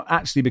realised you'd not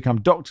actually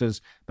become doctors,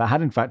 but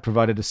had in fact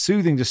provided a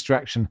soothing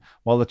distraction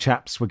while the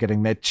chaps were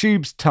getting their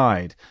tubes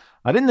tied.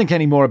 I didn't think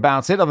any more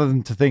about it other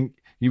than to think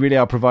you really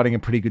are providing a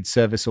pretty good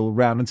service all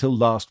round until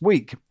last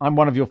week. I'm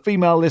one of your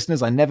female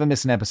listeners. I never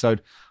miss an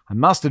episode. I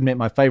must admit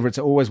my favourites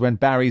are always when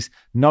Barry's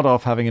not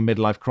off having a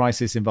midlife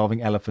crisis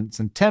involving elephants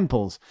and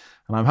temples.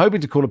 And I'm hoping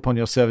to call upon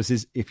your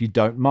services if you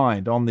don't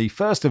mind. On the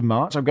 1st of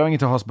March, I'm going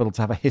into hospital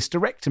to have a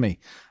hysterectomy.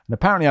 And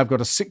apparently I've got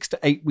a 6 to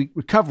 8 week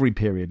recovery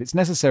period. It's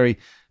necessary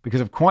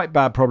because of quite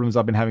bad problems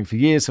I've been having for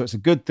years, so it's a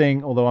good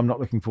thing, although I'm not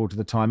looking forward to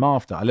the time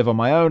after. I live on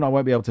my own. I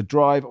won't be able to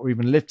drive or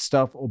even lift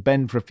stuff or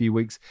bend for a few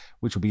weeks,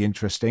 which will be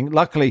interesting.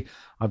 Luckily,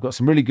 I've got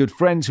some really good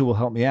friends who will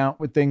help me out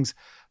with things.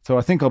 So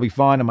I think I'll be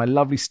fine, and my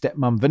lovely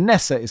stepmum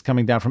Vanessa is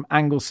coming down from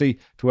Anglesey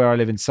to where I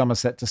live in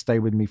Somerset to stay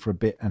with me for a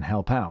bit and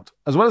help out.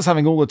 As well as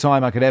having all the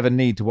time I could ever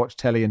need to watch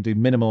telly and do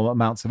minimal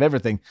amounts of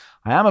everything,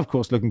 I am of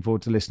course looking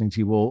forward to listening to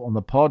you all on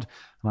the pod,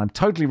 and I'm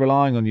totally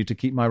relying on you to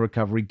keep my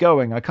recovery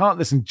going. I can't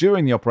listen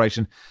during the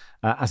operation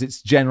as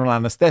it's general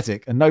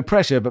anaesthetic, and no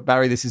pressure, but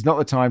Barry, this is not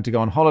the time to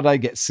go on holiday,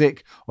 get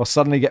sick, or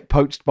suddenly get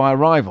poached by a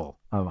rival.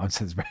 Oh, I'd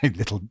say there's very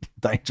little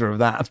danger of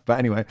that. But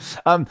anyway,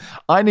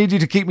 I need you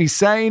to keep me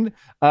sane.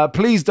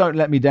 Please don't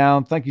let me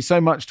down. Thank you so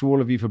much to all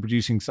of you for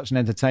producing such an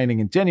entertaining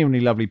and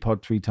genuinely lovely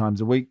pod 3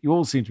 times a week. You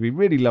all seem to be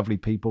really lovely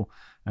people.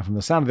 And from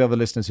the sound of the other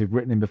listeners who've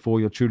written in before,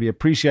 you're truly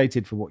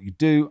appreciated for what you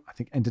do. I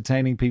think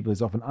entertaining people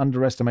is often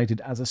underestimated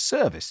as a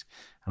service.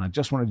 And I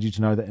just wanted you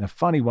to know that in a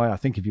funny way, I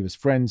think of you as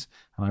friends.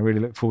 And I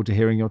really look forward to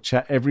hearing your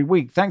chat every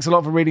week. Thanks a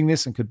lot for reading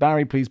this. And could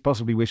Barry please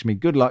possibly wish me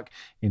good luck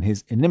in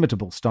his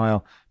inimitable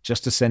style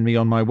just to send me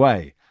on my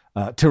way?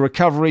 To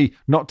recovery,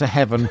 not to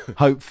heaven,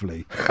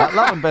 hopefully.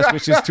 Love and best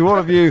wishes to all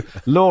of you,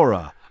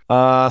 Laura.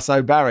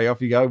 So Barry,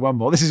 off you go. One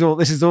more. This is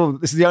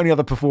the only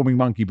other performing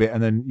monkey bit,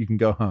 and then you can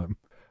go home.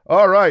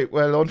 All right.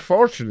 Well,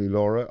 unfortunately,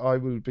 Laura, I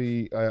will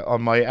be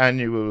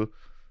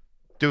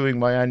doing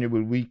my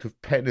annual week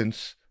of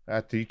penance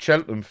at the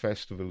Cheltenham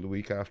Festival the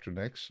week after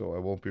next, so I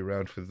won't be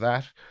around for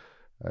that.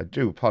 I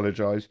do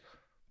apologise,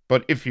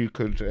 but if you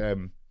could,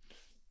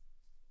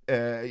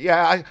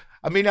 I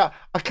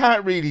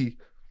can't really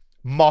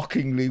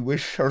mockingly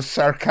wish or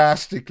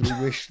sarcastically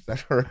wish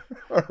that her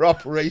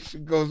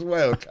operation goes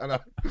well, can I?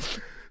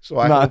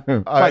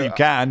 So you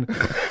can.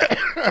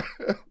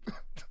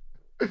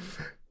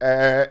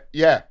 I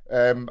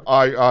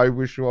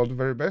wish you all the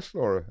very best,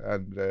 Laura,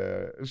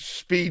 and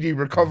speedy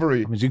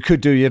recovery. I mean, you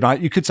could do,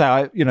 you could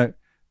say,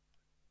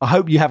 I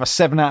hope you have a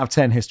 7 out of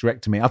 10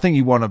 hysterectomy. I think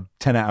you want a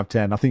 10 out of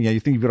 10. I think, you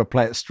think you've got to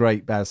play it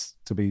straight, Baz,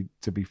 to be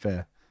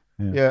fair.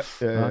 Yeah.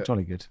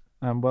 Jolly good.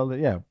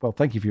 Well,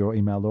 thank you for your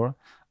email, Laura.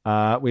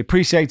 We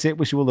appreciate it.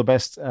 Wish you all the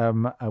best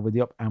with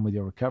the up and with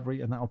your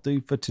recovery. And that'll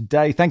do for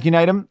today. Thank you,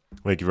 Naden.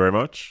 Thank you very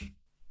much.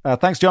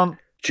 Thanks, John.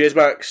 Cheers,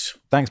 Max.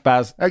 Thanks,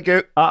 Baz. Thank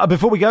you.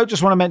 Before we go,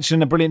 just want to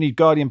mention a brilliant new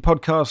Guardian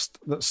podcast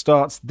that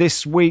starts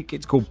this week.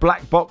 It's called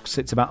Black Box.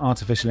 It's about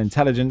artificial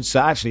intelligence.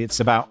 Actually, it's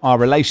about our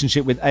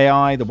relationship with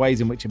AI, the ways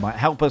in which it might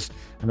help us,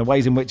 and the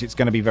ways in which it's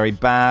going to be very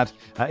bad.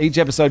 Each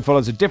episode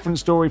follows a different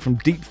story, from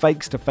deep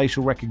fakes to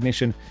facial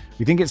recognition.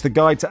 We think it's the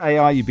guide to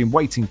AI you've been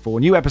waiting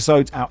for. New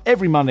episodes out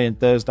every Monday and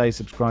Thursday.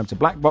 Subscribe to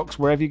Black Box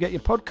wherever you get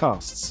your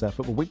podcasts.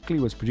 Football Weekly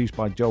was produced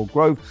by Joel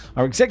Grove.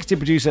 Our executive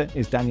producer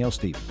is Danielle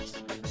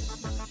Stevens.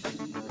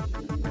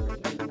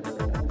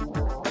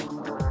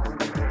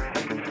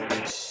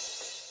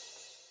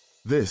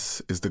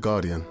 This is The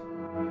Guardian.